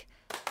like.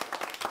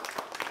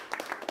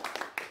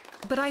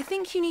 But I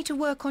think you need to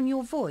work on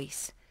your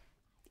voice.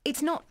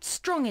 It's not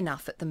strong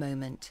enough at the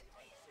moment.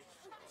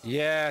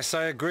 Yes,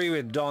 I agree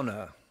with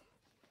Donna.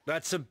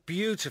 That's a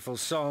beautiful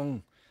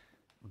song,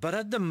 but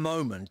at the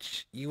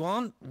moment you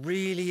aren't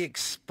really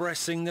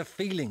expressing the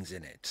feelings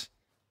in it.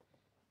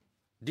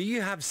 Do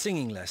you have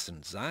singing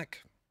lessons,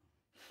 Zach?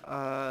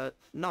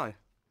 No.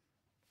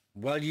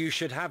 Well, you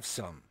should have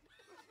some.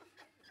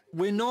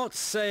 We're not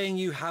saying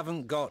you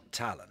haven't got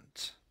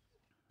talent.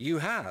 You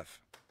have.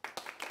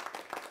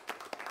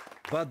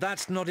 But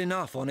that's not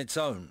enough on its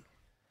own.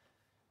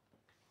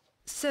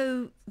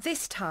 So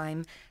this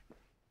time,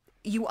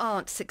 you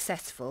aren't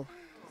successful.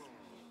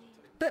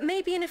 But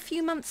maybe in a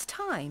few months'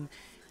 time,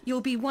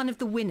 you'll be one of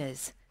the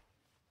winners.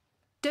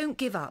 Don't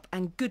give up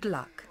and good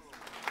luck.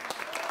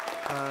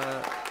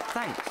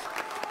 Thanks.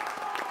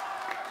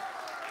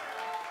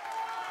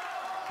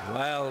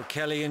 Well,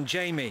 Kelly and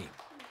Jamie,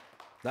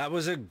 that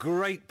was a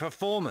great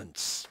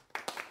performance.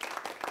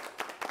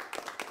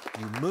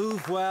 You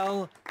move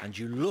well and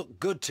you look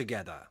good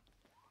together.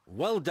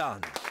 Well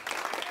done.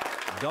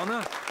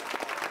 Donna?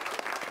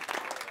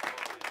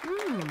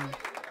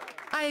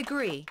 I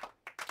agree.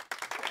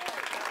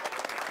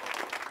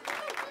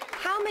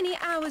 How many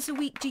hours a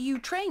week do you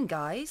train,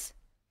 guys?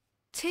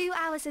 2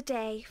 hours a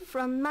day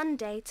from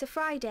Monday to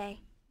Friday.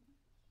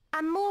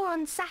 And more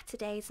on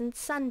Saturdays and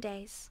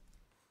Sundays.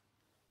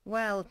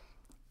 Well,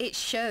 it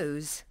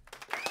shows.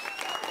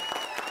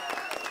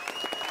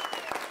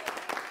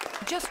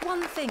 Just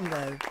one thing,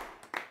 though.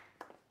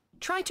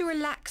 Try to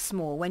relax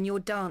more when you're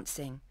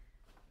dancing.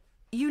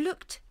 You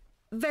looked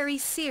very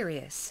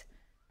serious,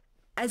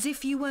 as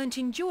if you weren't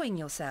enjoying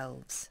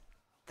yourselves.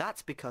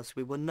 That's because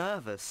we were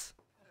nervous.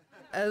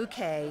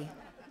 Okay,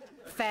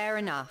 fair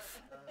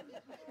enough.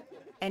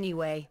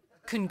 Anyway,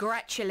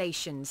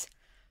 congratulations.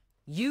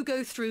 You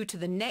go through to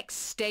the next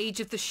stage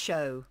of the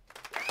show.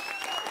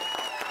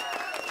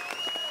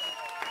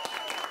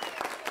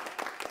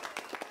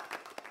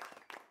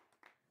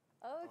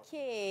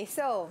 Okay,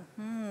 so,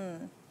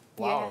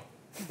 Wow,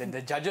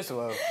 the judges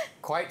were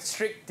quite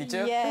strict,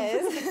 teacher.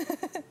 Yes.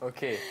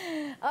 Okay.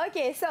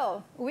 Okay,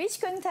 so, which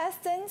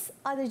contestants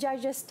are the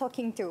judges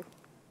talking to?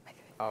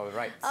 All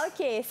right.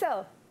 Okay,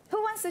 so,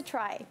 who wants to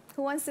try?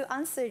 Who wants to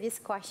answer this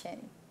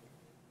question?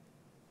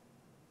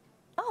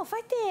 Oh,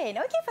 Fatin.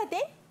 Okay,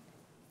 Fatin.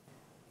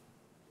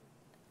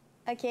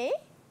 Okay.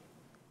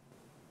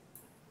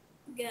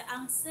 The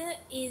answer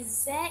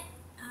is Zach,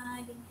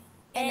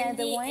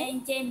 Another Ellie, one?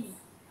 and Jamie.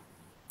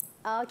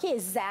 Okay,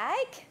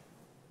 Zach.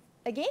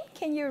 Again,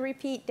 can you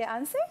repeat the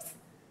answers?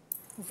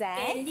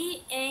 Zach.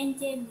 Ellie and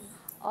Jamie.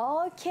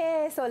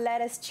 Okay, so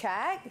let us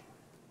check.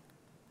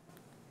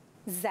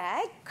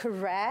 Zach,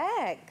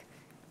 correct.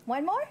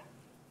 One more.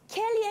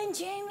 Kelly and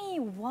Jamie.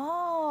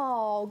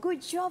 Wow,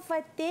 good job,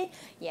 Fatin.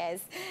 Yes.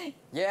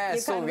 Yeah,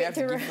 You so can't we wait have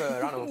to give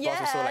a round of applause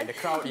also, like the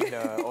crowd in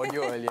the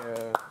audio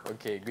earlier.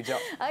 Okay, good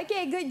job.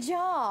 Okay, good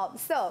job.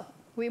 So,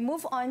 we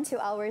move on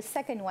to our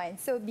second one.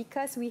 So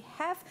because we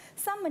have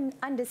some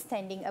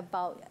understanding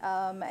about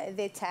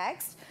the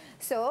text,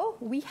 so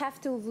we have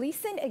to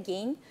listen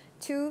again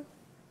to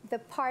the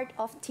part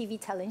of TV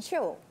talent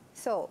show.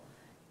 So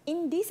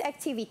in this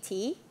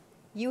activity,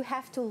 you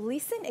have to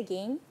listen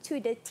again to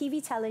the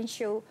TV talent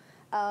show,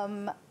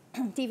 and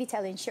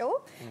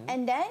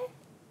then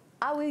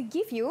I will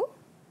give you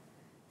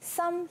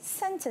some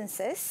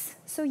sentences,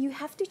 so you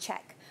have to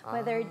check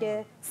whether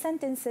the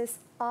sentences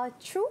are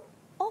true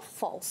or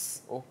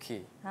false.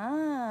 Okay.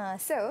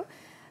 So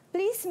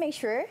please make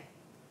sure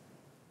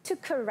to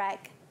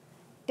correct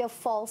the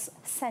false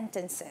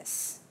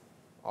sentences.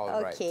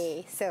 All right.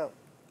 Okay, so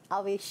I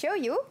will show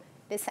you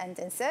the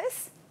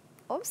sentences.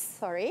 Oops,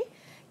 sorry.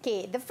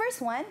 Okay, the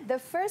first one, the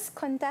first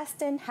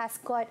contestant has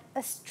got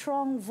a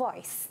strong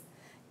voice.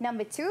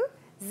 Number 2,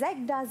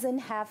 Zach doesn't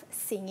have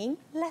singing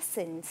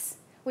lessons.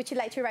 Would you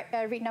like to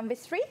read number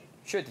 3?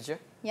 Sure, teacher.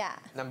 Yeah.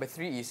 Number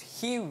 3 is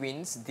he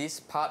wins this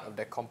part of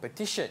the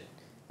competition.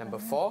 Number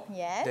 4,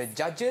 yes. the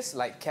judges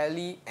like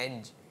Kelly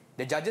and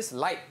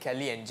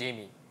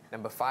Jamie.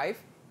 Number 5,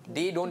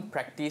 they don't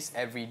practice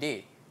every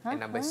day. And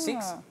number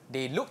 6,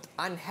 they looked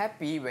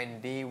unhappy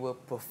when they were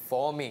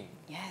performing.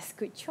 Yes,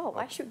 good job.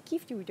 I should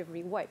give you the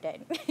reward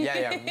then.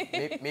 Yeah.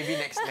 Maybe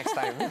next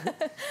time.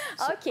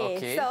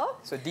 Okay.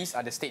 So these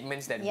are the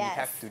statements that we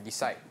have to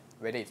decide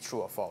whether it's true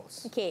or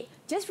false. Okay,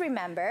 just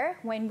remember,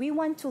 when we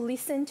want to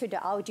listen to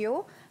the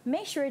audio,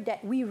 make sure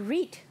that we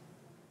read.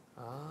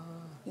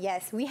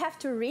 Yes, we have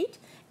to read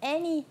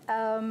any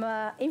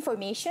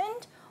information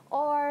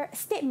or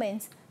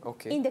statements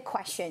in the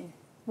question.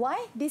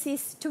 Why? This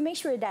is to make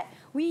sure that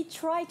we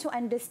try to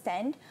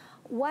understand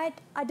what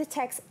the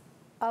text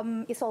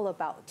is all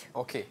about.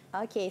 Okay.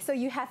 Okay, so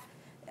you have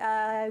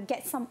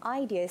get some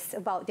ideas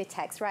about the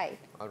text, right?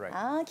 All right.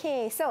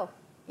 Okay, so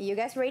you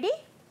guys ready?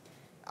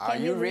 Are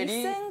you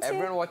ready?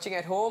 Everyone watching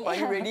at home, are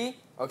you ready?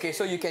 Okay,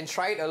 so you can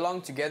try it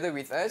along together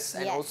with us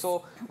and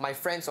also my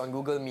friends on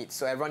Google Meet.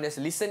 So everyone just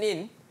listen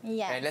in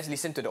and let's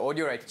listen to the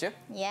audio, right, teacher?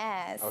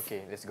 Yes.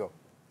 Okay, let's go.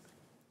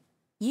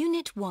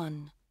 Unit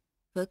 1.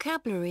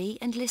 Vocabulary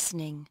and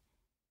Listening.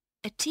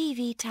 A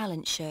TV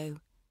talent show.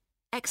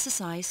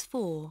 Exercise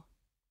 4.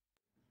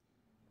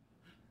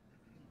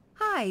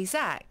 Hi,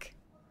 Zach.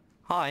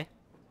 Hi.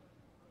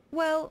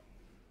 Well,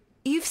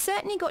 you've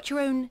certainly got your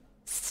own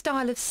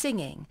style of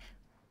singing,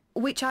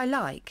 which I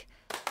like.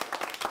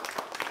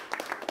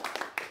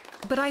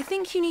 But I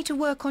think you need to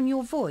work on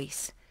your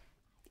voice.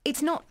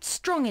 It's not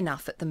strong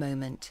enough at the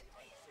moment.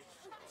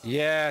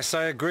 Yes,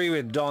 I agree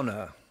with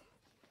Donna.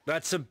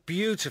 That's a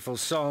beautiful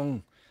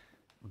song.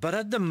 But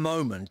at the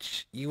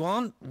moment, you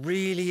aren't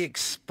really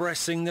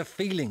expressing the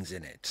feelings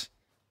in it.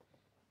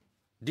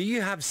 Do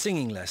you have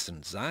singing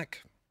lessons,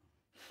 Zach?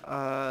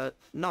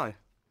 No.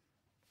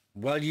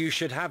 Well, you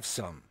should have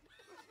some.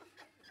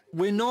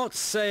 We're not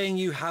saying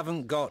you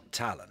haven't got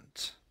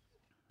talent.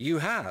 You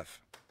have.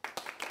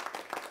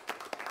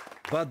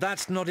 But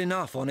that's not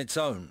enough on its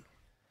own.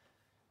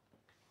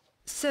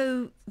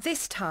 So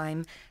this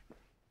time,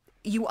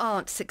 you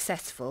aren't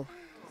successful.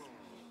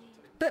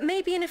 But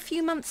maybe in a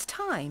few months'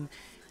 time,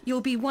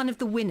 you'll be one of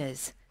the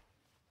winners.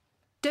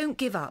 Don't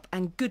give up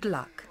and good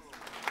luck.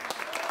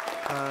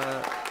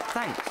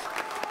 Thanks.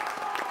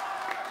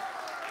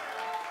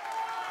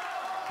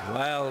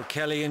 Well,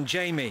 Kelly and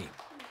Jamie,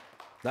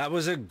 that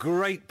was a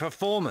great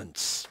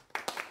performance.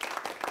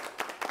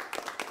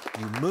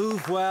 You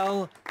move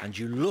well and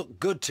you look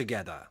good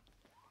together.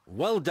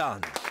 Well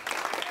done.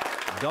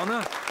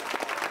 Donna?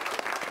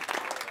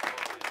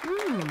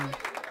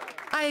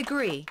 I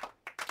agree.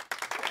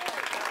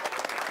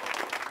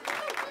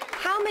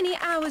 How many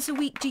hours a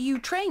week do you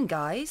train,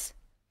 guys?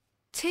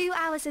 2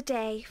 hours a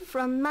day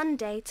from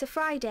Monday to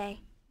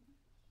Friday.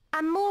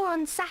 And more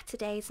on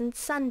Saturdays and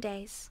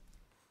Sundays.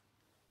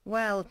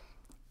 Well,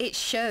 it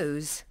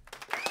shows.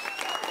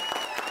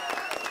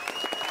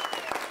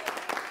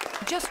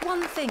 Just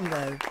one thing,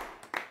 though.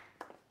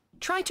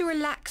 Try to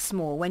relax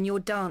more when you're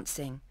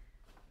dancing.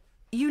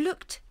 You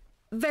looked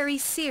very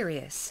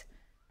serious,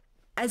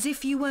 as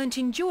if you weren't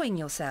enjoying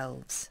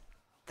yourselves.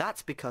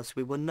 That's because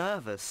we were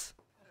nervous.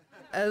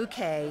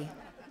 Okay,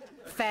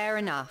 fair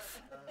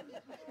enough.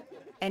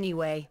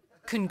 Anyway,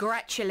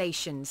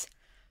 congratulations.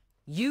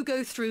 You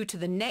go through to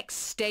the next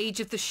stage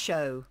of the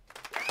show.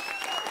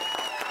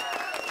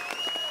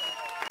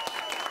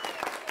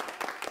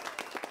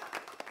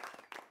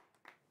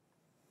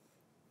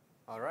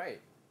 All right.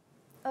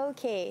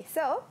 Okay,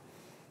 so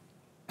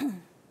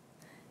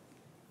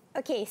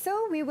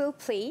we will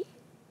play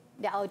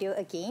the audio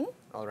again.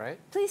 All right.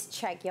 Please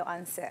check your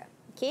answer.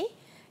 Okay.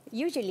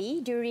 Usually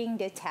during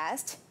the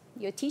test,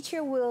 your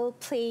teacher will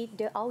play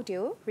the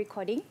audio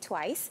recording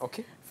twice.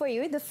 Okay. For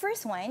you, the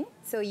first one,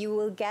 so you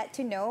will get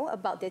to know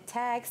about the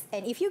text,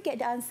 and if you get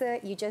the answer,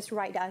 you just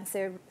write the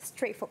answer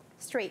straight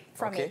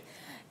from it.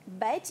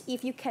 But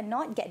if you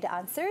cannot get the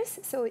answers,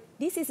 so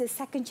this is a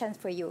second chance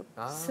for you.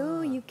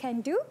 So you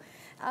can do,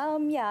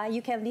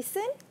 you can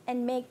listen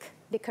and make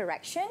the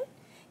correction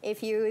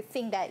if you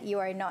think that you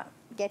are not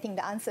getting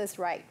the answers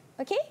right.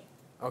 Okay?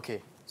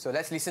 Okay. So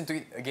let's listen to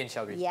it again,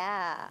 shall we?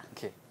 Yeah.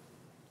 Okay.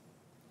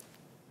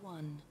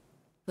 1.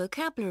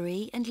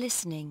 Vocabulary and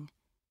listening.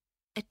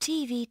 A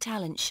TV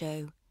talent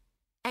show.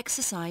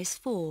 Exercise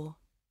 4.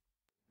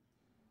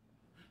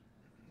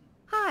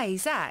 Hi,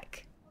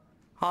 Zach.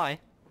 Hi.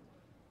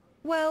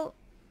 Well,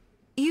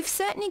 you've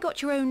certainly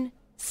got your own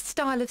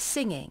style of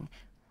singing,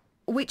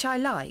 which I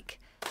like.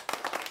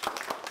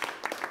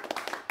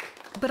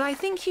 But I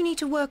think you need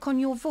to work on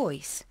your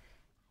voice.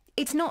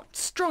 It's not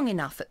strong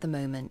enough at the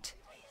moment.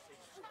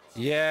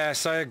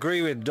 Yes, I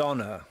agree with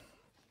Donna.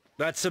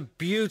 That's a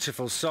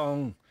beautiful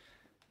song,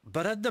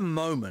 but at the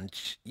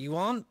moment you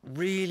aren't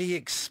really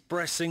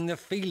expressing the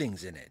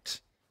feelings in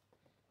it.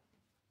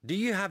 Do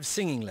you have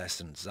singing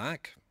lessons,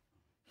 Zach?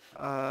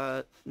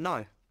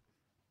 No.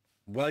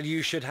 Well,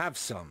 you should have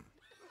some.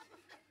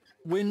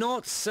 We're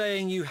not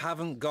saying you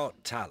haven't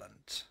got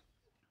talent.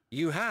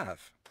 You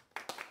have.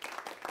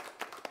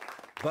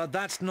 But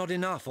that's not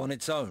enough on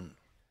its own.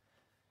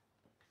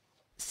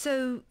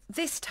 So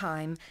this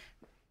time,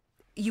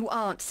 you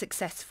aren't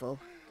successful.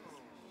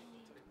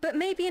 But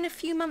maybe in a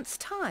few months'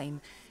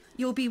 time,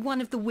 you'll be one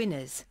of the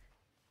winners.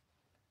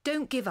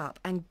 Don't give up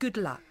and good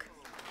luck.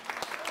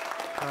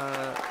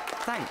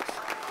 Thanks.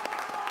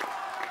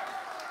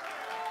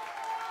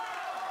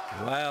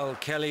 Well,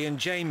 Kelly and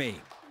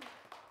Jamie,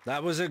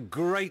 that was a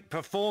great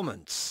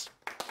performance.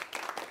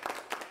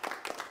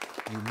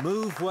 You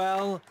move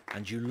well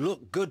and you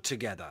look good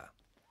together.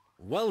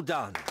 Well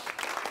done.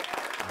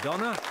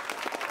 Donna?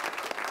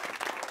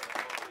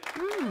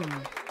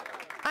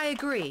 I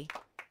agree.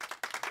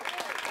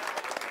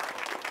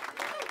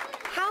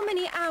 How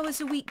many hours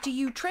a week do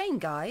you train,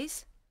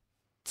 guys?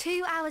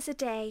 2 hours a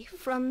day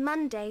from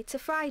Monday to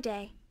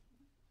Friday.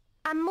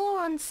 And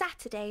more on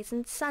Saturdays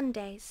and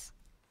Sundays.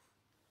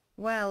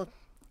 Well,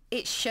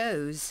 it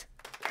shows.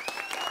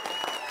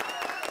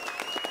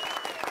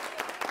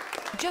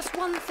 Just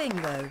one thing,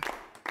 though.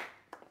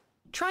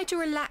 Try to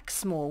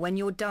relax more when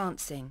you're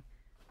dancing.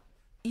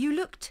 You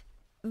looked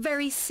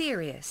very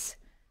serious,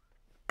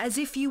 as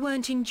if you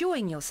weren't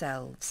enjoying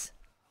yourselves.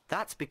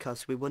 That's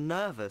because we were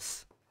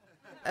nervous.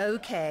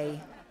 Okay,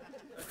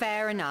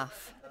 fair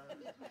enough.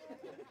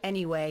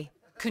 Anyway,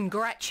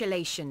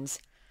 congratulations.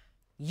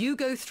 You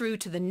go through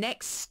to the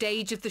next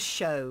stage of the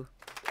show.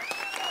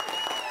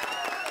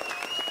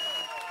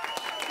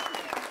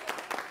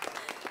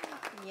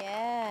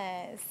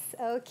 Yes.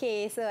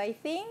 Okay, so I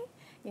think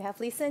you have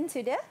listened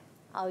to the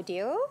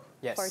audio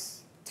for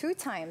 2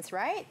 times,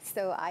 right?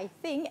 So I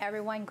think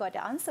everyone got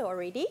the answer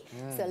already.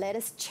 So let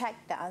us check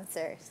the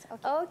answers.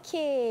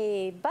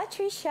 Okay,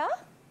 Patricia,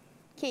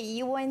 okay,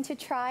 you want to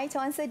try to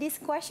answer this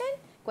question?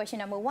 Question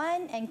number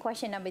 1 and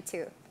question number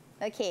 2.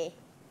 Okay,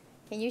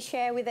 can you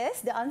share with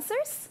us the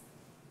answers?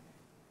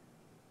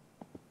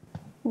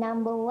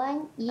 Number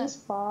 1 is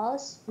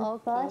false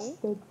because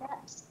the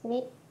judge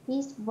said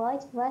his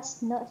voice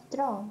was not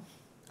strong.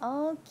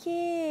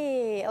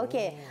 Okay,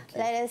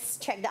 let us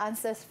check the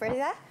answers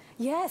further.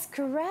 Yes,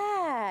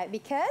 correct.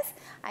 Because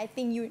I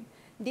think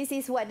this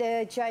is what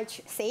the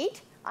judge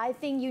said. I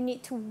think you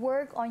need to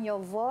work on your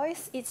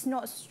voice. It's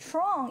not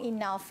strong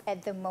enough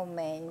at the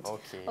moment.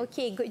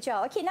 Okay, good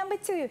job. Okay, number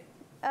 2,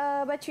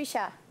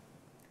 Patricia.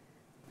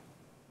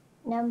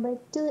 Number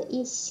 2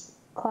 is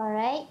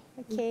correct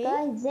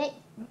because Zach,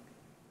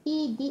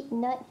 he did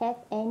not have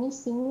any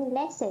singing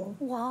lesson.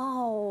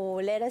 Wow,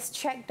 let us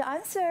check the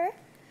answer.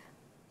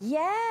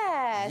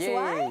 Yes, Yay.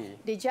 why?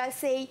 The judge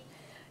say,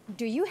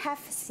 do you have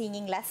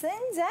singing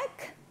lessons,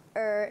 Zach?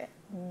 Or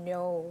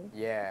no?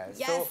 Yeah.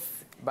 Yes. So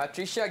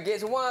Patricia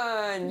gets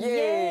 1.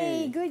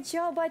 Yay! Good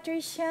job,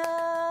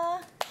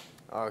 Patricia.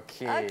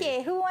 Okay.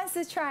 Okay, who wants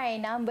to try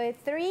number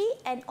 3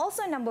 and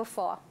also number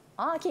 4?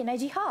 Okay,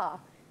 Najiha.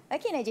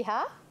 Okay,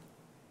 Najiha.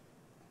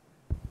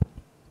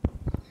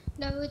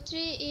 Number 3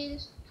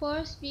 is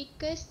false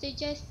because the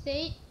judge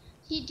said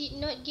he did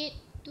not get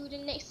to the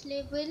next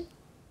level.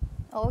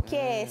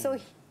 Okay, so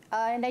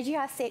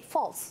Najiha said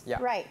false. Yeah.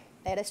 Right.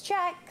 Let us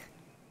check.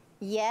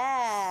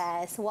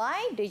 Yes.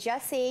 Why? The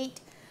judge said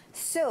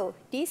so.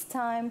 This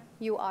time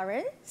you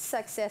aren't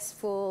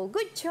successful.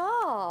 Good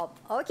job.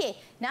 Okay.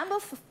 Number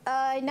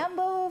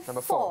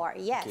 4.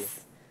 Yes. Okay.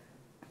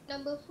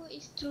 Number 4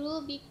 is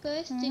true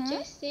because the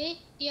judge said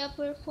their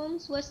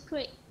performance was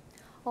great.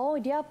 Oh,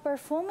 their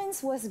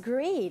performance was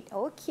great.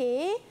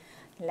 Okay.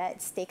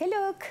 Let's take a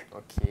look.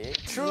 Okay.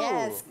 True.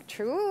 Yes,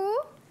 true.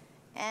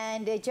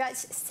 And the judge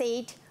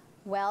said,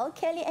 well,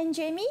 Kelly and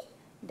Jamie,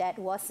 that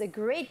was a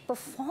great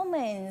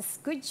performance.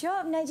 Good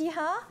job,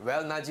 Najiha.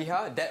 Well,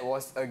 Najiha, that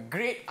was a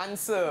great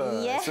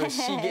answer. Yes. So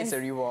she gets a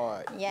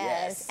reward.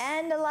 Yes.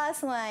 And the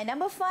last one,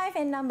 number 5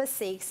 and number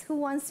 6. Who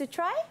wants to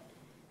try?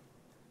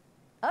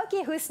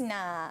 Okay,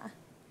 Husna.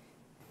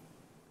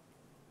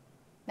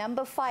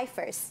 Number 5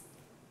 first.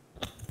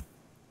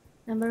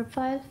 Number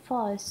 5,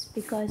 false,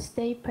 because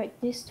they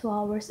practice 2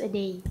 hours a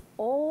day.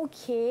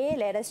 Okay,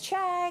 let us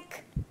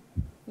check.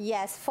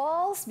 Yes,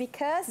 false,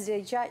 because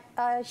the judge,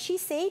 she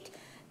said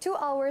 2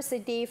 hours a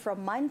day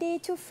from Monday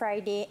to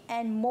Friday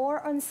and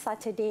more on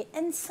Saturday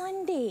and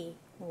Sunday.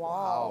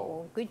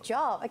 Wow. Good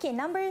job. Okay,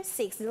 number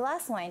 6, the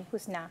last one,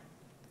 Husna.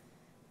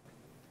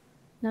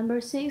 Number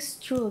 6,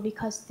 true,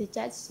 because the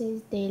judge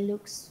says they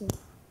look so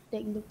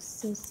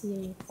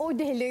serious. Oh,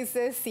 they look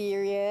so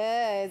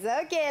serious.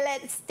 Okay,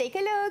 let's take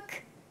a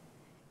look.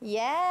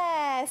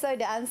 Yeah, so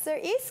the answer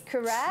is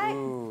correct.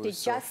 True. The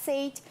judge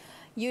said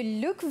you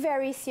look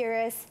very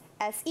serious,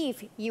 as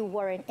if you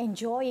weren't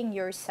enjoying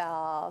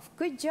yourself.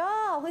 Good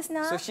job,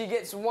 Husna. So she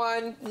gets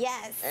 1.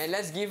 Yes. And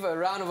let's give a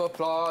round of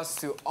applause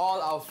to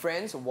all our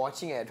friends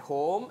watching at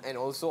home and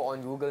also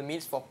on Google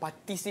Meets for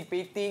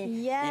participating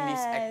in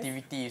this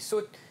activity.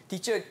 So,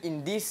 teacher,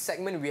 in this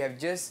segment, we have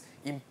just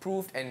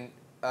improved and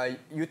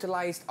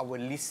utilized our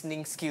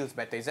listening skills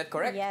better. Is that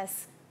correct?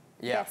 Yes.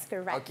 Yeah. Yes,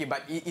 correct. Okay,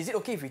 but is it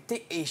okay if we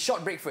take a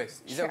short break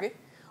first? Is that okay?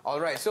 All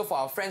right, so for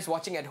our friends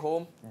watching at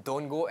home,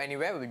 don't go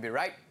anywhere. We'll be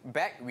right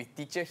back with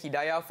Teacher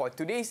Hidayah for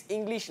today's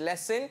English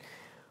lesson.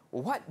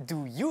 What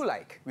do you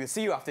like? We'll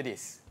see you after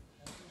this.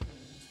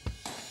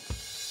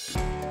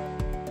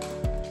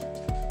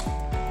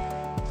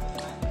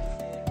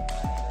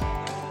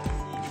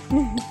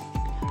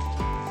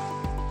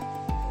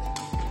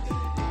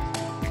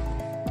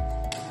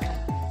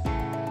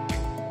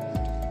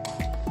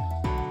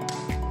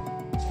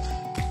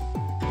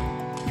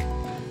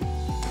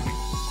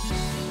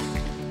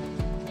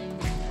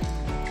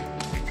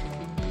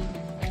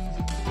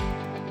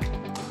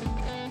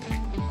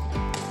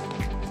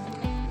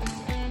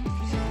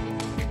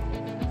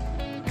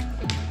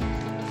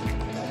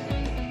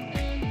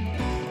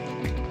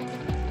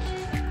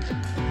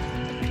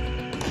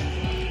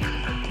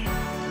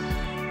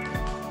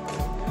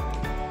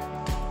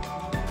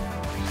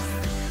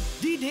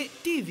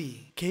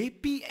 DidikTV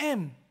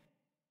KPM.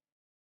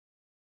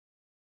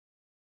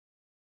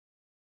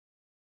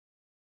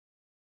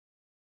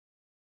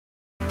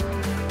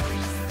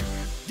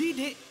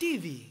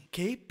 DidikTV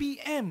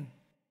KPM.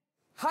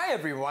 Hi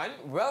everyone,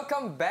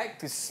 welcome back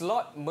to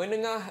Slot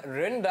Menengah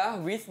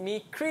Rendah with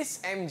me, Chris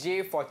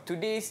MJ, for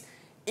today's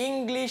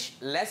English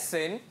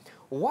lesson.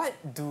 What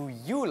do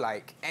you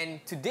like?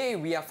 And today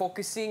we are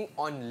focusing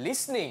on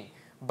listening.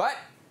 But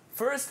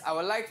first, I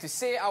would like to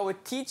say our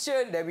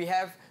teacher that we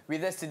have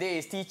with us today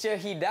is Teacher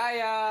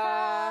Hidayah.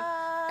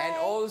 Hi. And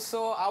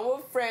also our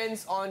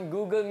friends on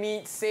Google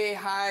Meet. Say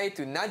hi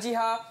to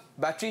Najiha,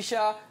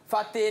 Batrisha,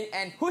 Fatin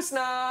and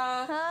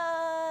Husna.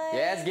 Hi.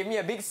 Yes, give me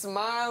a big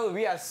smile.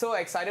 We are so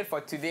excited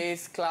for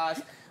today's class.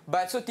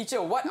 But so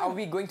teacher, what are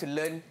we going to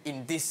learn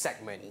in this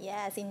segment?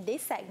 Yes, in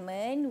this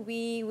segment,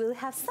 we will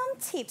have some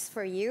tips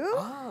for you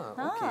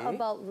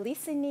about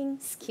listening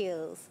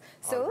skills.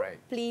 So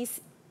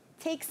please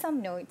take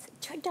some notes,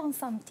 jot down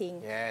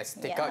something. Yes,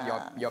 take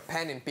out your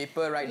pen and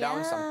paper, write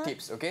down some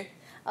tips, okay?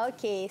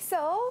 Okay,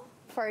 so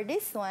for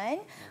this one,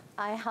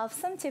 I have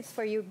some tips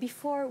for you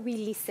before we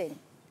listen.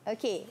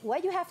 Okay,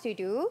 what you have to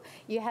do,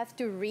 you have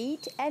to read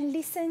and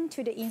listen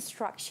to the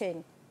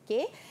instruction.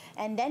 Okay,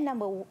 and then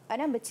number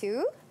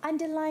 2,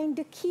 underline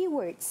the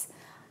keywords.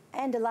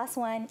 And the last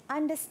one,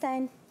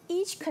 understand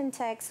each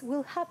context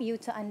will help you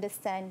to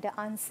understand the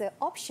answer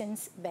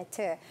options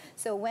better.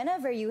 So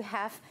whenever you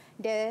have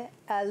the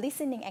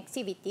listening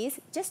activities,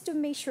 just to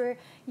make sure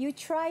you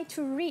try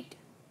to read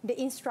the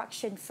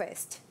instruction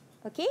first.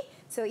 Okay,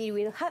 so it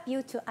will help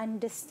you to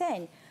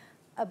understand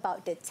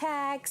about the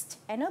text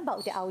and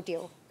about the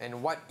audio.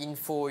 And what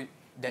info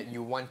that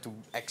you want to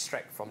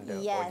extract from the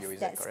audio, is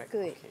that correct?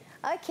 Yes, that's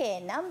good.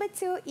 Okay, number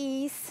 2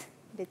 is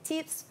the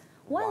tips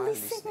while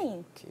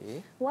listening.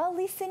 Okay. While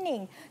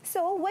listening.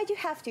 So what you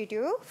have to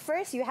do,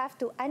 first you have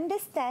to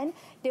understand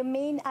the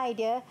main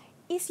idea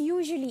is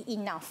usually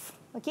enough.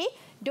 Okay,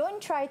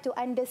 don't try to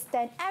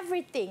understand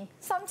everything.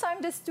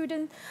 Sometimes the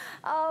students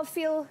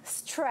feel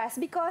stressed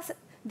because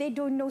they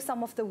don't know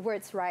some of the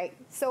words, right?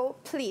 So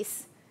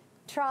please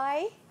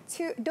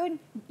you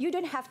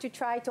don't have to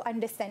try to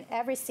understand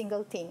every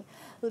single thing.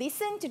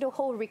 Listen to the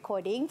whole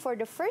recording for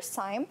the first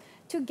time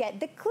to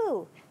get the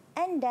clue,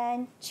 and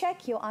then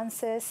check your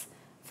answers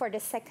for the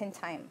second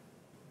time.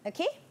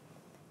 Okay?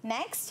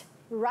 Next,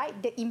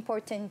 write the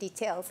important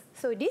details.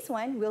 So this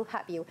one will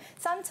help you.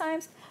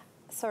 Sometimes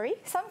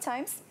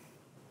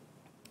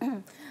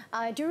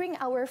during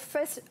our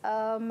first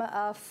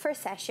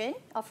session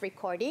of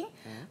recording,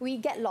 we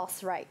get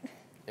lost, right?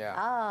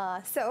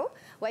 Yeah. So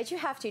what you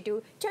have to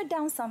do, jot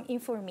down some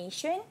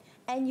information,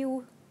 and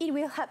it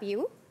will help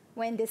you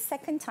when the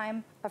second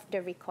time of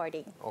the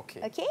recording.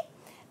 Okay. Okay?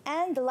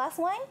 And the last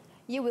one,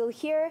 you will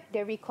hear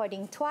the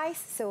recording twice,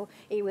 so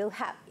it will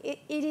help. It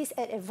is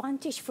an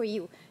advantage for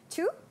you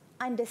to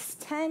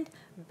understand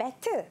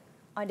better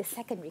on the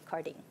second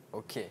recording.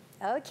 Okay.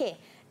 Okay.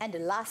 And the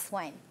last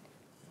one,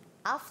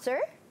 after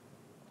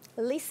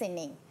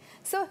listening.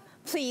 So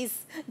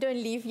please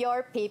don't leave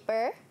your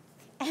paper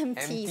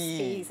empty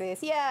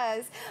spaces.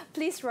 Yes,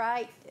 please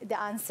write the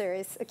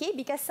answers, okay?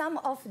 Because some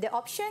of the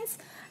options,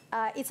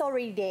 it's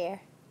already there.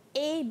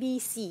 A, B,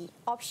 C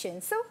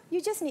options. So you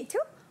just need to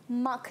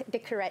mark the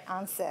correct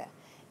answer.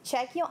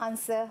 Check your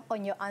answer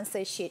on your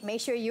answer sheet.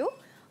 Make sure you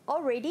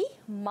already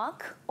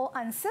mark or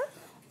answer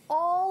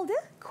all the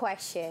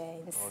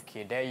questions.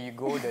 Okay, there you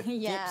go. The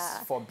Yeah.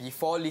 tips for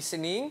before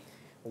listening,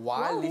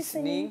 while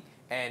listening,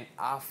 and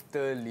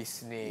after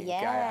listening.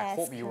 Okay, I Yes,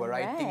 hope you were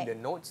writing the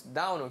correct. notes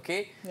down,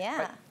 okay?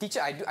 Yeah. But teacher,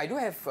 I do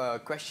have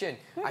a question.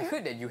 I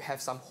heard that you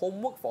have some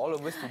homework for all of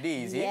us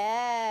today, is it?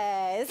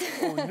 Yes.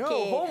 Oh no,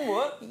 Okay.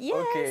 homework? Yes,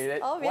 Okay,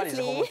 obviously. what is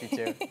the homework,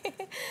 teacher?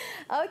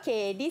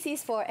 Okay, this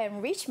is for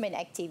enrichment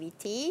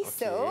activity.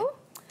 So,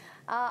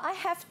 I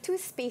have two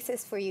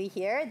spaces for you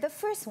here. The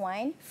first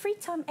one, free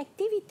time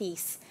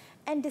activities.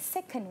 And the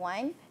second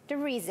one, the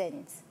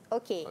reasons.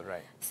 Okay. All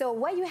right. So,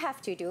 what you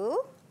have to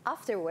do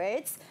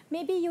afterwards,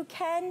 maybe you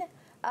can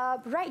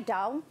write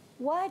down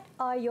what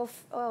are your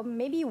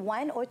maybe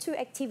one or two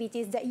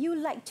activities that you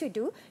like to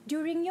do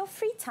during your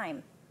free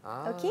time.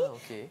 Okay?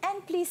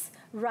 And please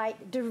write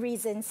the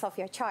reasons of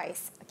your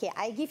choice. Okay,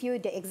 I give you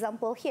the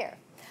example here.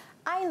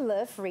 I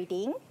love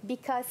reading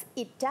because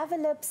it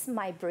develops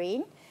my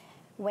brain.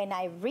 When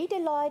I read a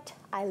lot,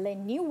 I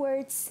learn new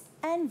words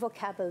and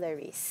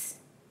vocabularies.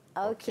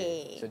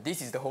 Okay. So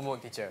this is the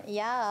homework, teacher.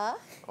 Yeah.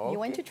 Okay. You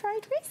want to try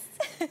it, Chris?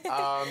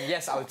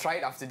 Yes, I'll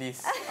try it after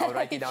this. I'll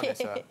write it down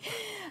as well.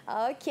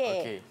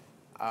 Okay.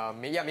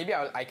 Maybe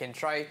I can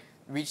try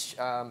which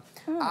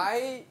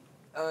I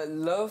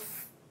love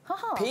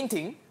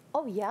painting.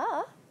 Oh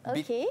yeah.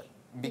 Okay.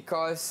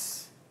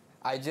 Because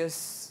I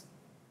just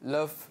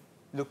love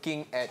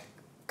looking at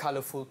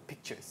colorful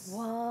pictures.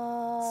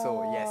 Wow.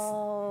 So yes,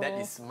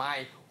 that is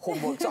my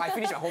homework. So I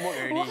finished my homework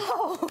already.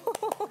 Wow.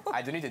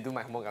 I don't need to do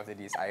my homework after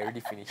this. I already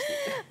finished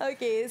it.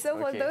 Okay, so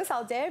for those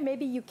out there,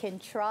 maybe you can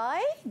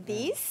try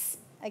this,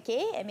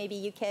 okay? And maybe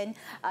you can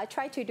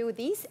try to do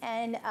this.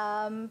 And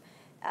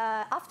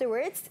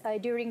afterwards,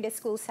 during the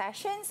school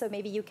session, so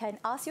maybe you can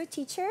ask your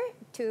teacher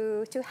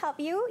to help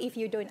you if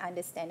you don't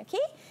understand,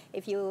 okay?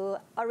 If you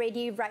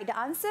already write the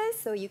answers,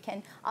 so you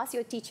can ask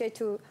your teacher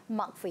to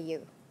mark for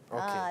you.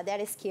 Okay. That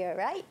is clear,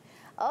 right?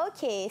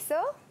 Okay,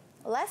 so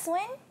last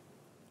one.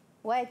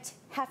 What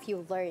have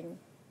you learned?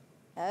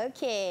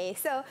 Okay,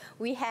 so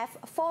we have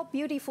 4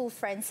 beautiful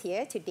friends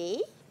here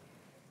today.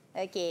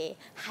 Okay,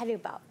 how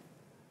about?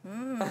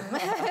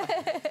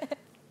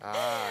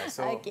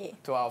 So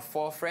to our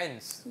 4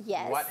 friends,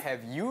 Yes. what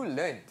have you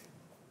learned?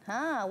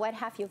 What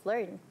have you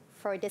learned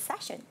for the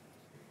session?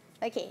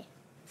 Okay,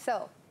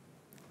 so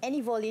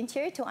any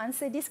volunteer to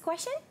answer this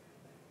question?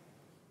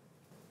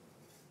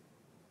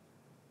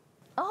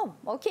 Oh,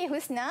 okay,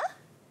 Husna.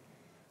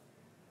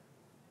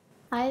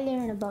 I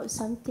learned about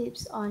some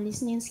tips on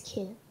listening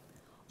skill.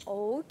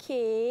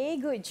 Okay,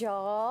 good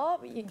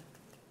job.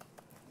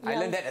 I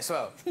learned that as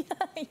well.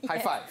 High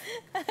five.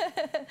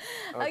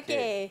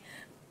 Okay.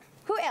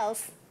 Who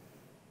else?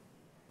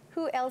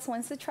 Who else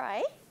wants to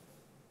try?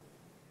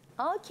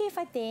 Okay,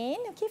 Fatin.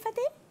 Okay,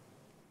 Fatin.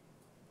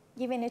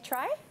 Give it a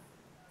try.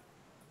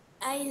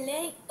 I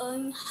learned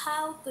on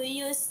how to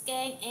use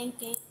can and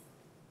can.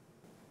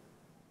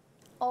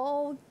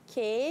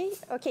 Okay.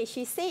 Okay,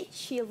 she said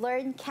she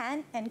learned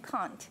can and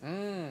can't.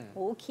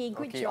 Okay,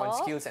 good job. On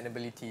skills and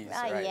abilities,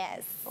 right?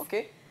 Yes.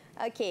 Okay.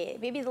 Okay,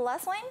 maybe the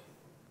last one.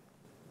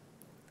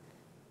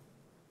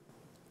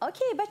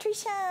 Okay,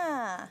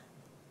 Patricia.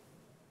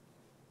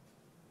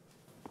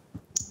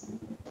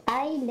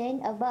 I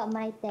learned about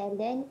my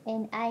talent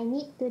and I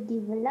need to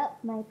develop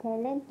my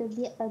talent to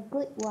be a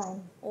good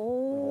one.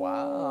 Oh,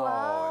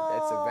 wow.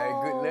 That's a very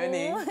good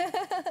learning.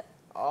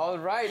 All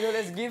right, now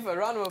let's give a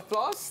round of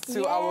applause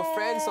to our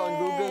friends on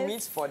Google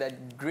Meets for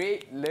that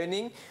great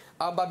learning.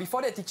 But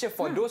before that, teacher,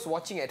 for those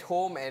watching at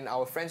home and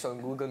our friends on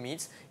Google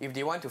Meets, if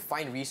they want to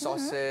find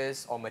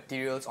resources or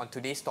materials on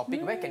today's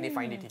topic, where can they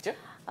find it, teacher?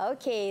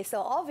 Okay,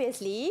 so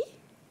obviously,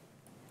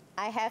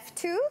 I have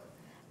 2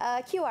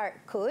 QR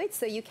codes,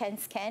 so you can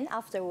scan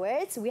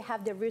afterwards. We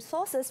have the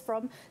resources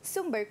from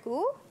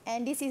Sumberku,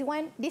 and this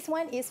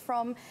one is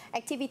from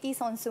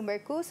activities on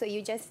Sumberku, so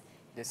you just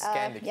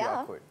scan the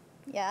QR code.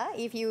 Yeah,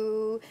 if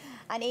you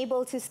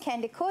unable to scan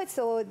the code,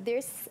 so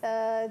there's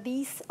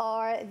these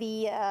are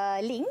the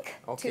link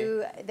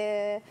to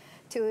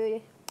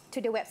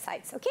the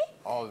websites. Okay.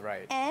 All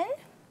right. And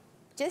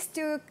just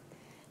to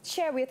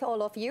share with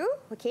all of you,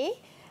 okay,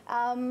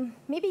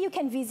 maybe you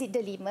can visit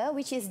Delima,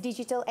 which is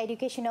Digital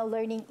Educational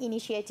Learning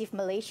Initiative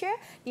Malaysia.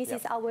 This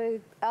is our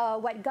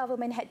what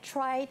government had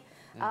tried.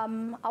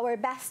 Our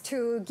best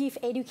to give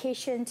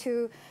education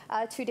to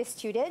the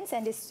students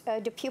and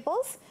the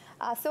pupils.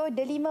 So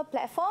Delima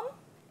platform,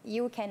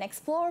 you can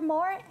explore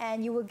more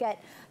and you will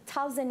get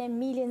thousands and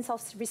millions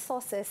of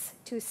resources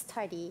to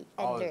study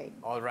and learn.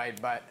 All right,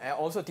 but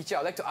also, teacher,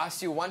 I'd like to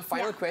ask you one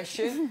final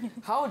question.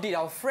 How did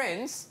our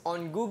friends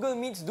on Google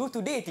Meets do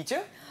today,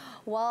 teacher?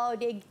 Wow,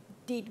 they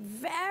did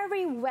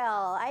very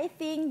well. I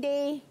think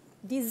they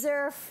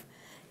deserve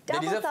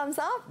Double thumbs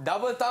up.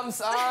 Double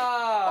thumbs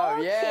up.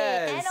 Okay,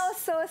 Yes. and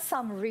also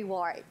some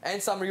reward.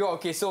 And some reward.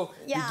 Okay, so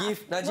Yeah. we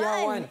give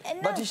Najia one,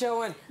 Batisha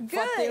one,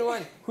 Fatin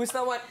one,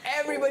 Husna one.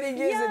 Everybody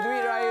gives a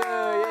Duit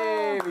Raya.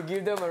 Yay! We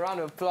give them a round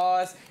of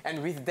applause.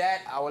 And with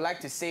that, I would like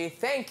to say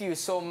thank you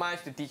so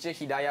much to Teacher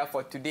Hidayah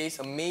for today's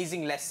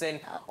amazing lesson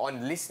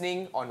on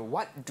listening, on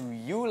what do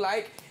you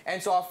like.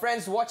 And so our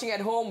friends watching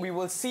at home, we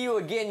will see you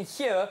again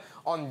here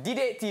on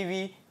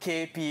DidikTV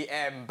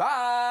KPM.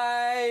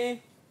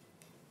 Bye!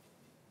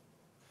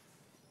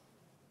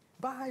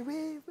 Bye,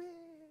 wait.